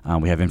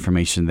 We have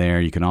information there.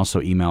 You can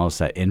also email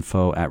us at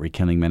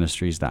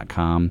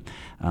info@rekindlingministries.com,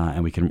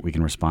 and we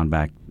can respond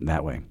back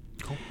that way.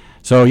 Cool.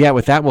 So,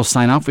 with that, we'll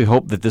sign off. We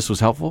hope that this was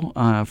helpful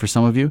for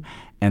some of you,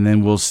 and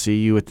then we'll see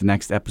you at the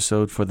next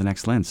episode for the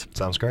next lens.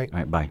 Sounds great. All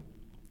right, bye.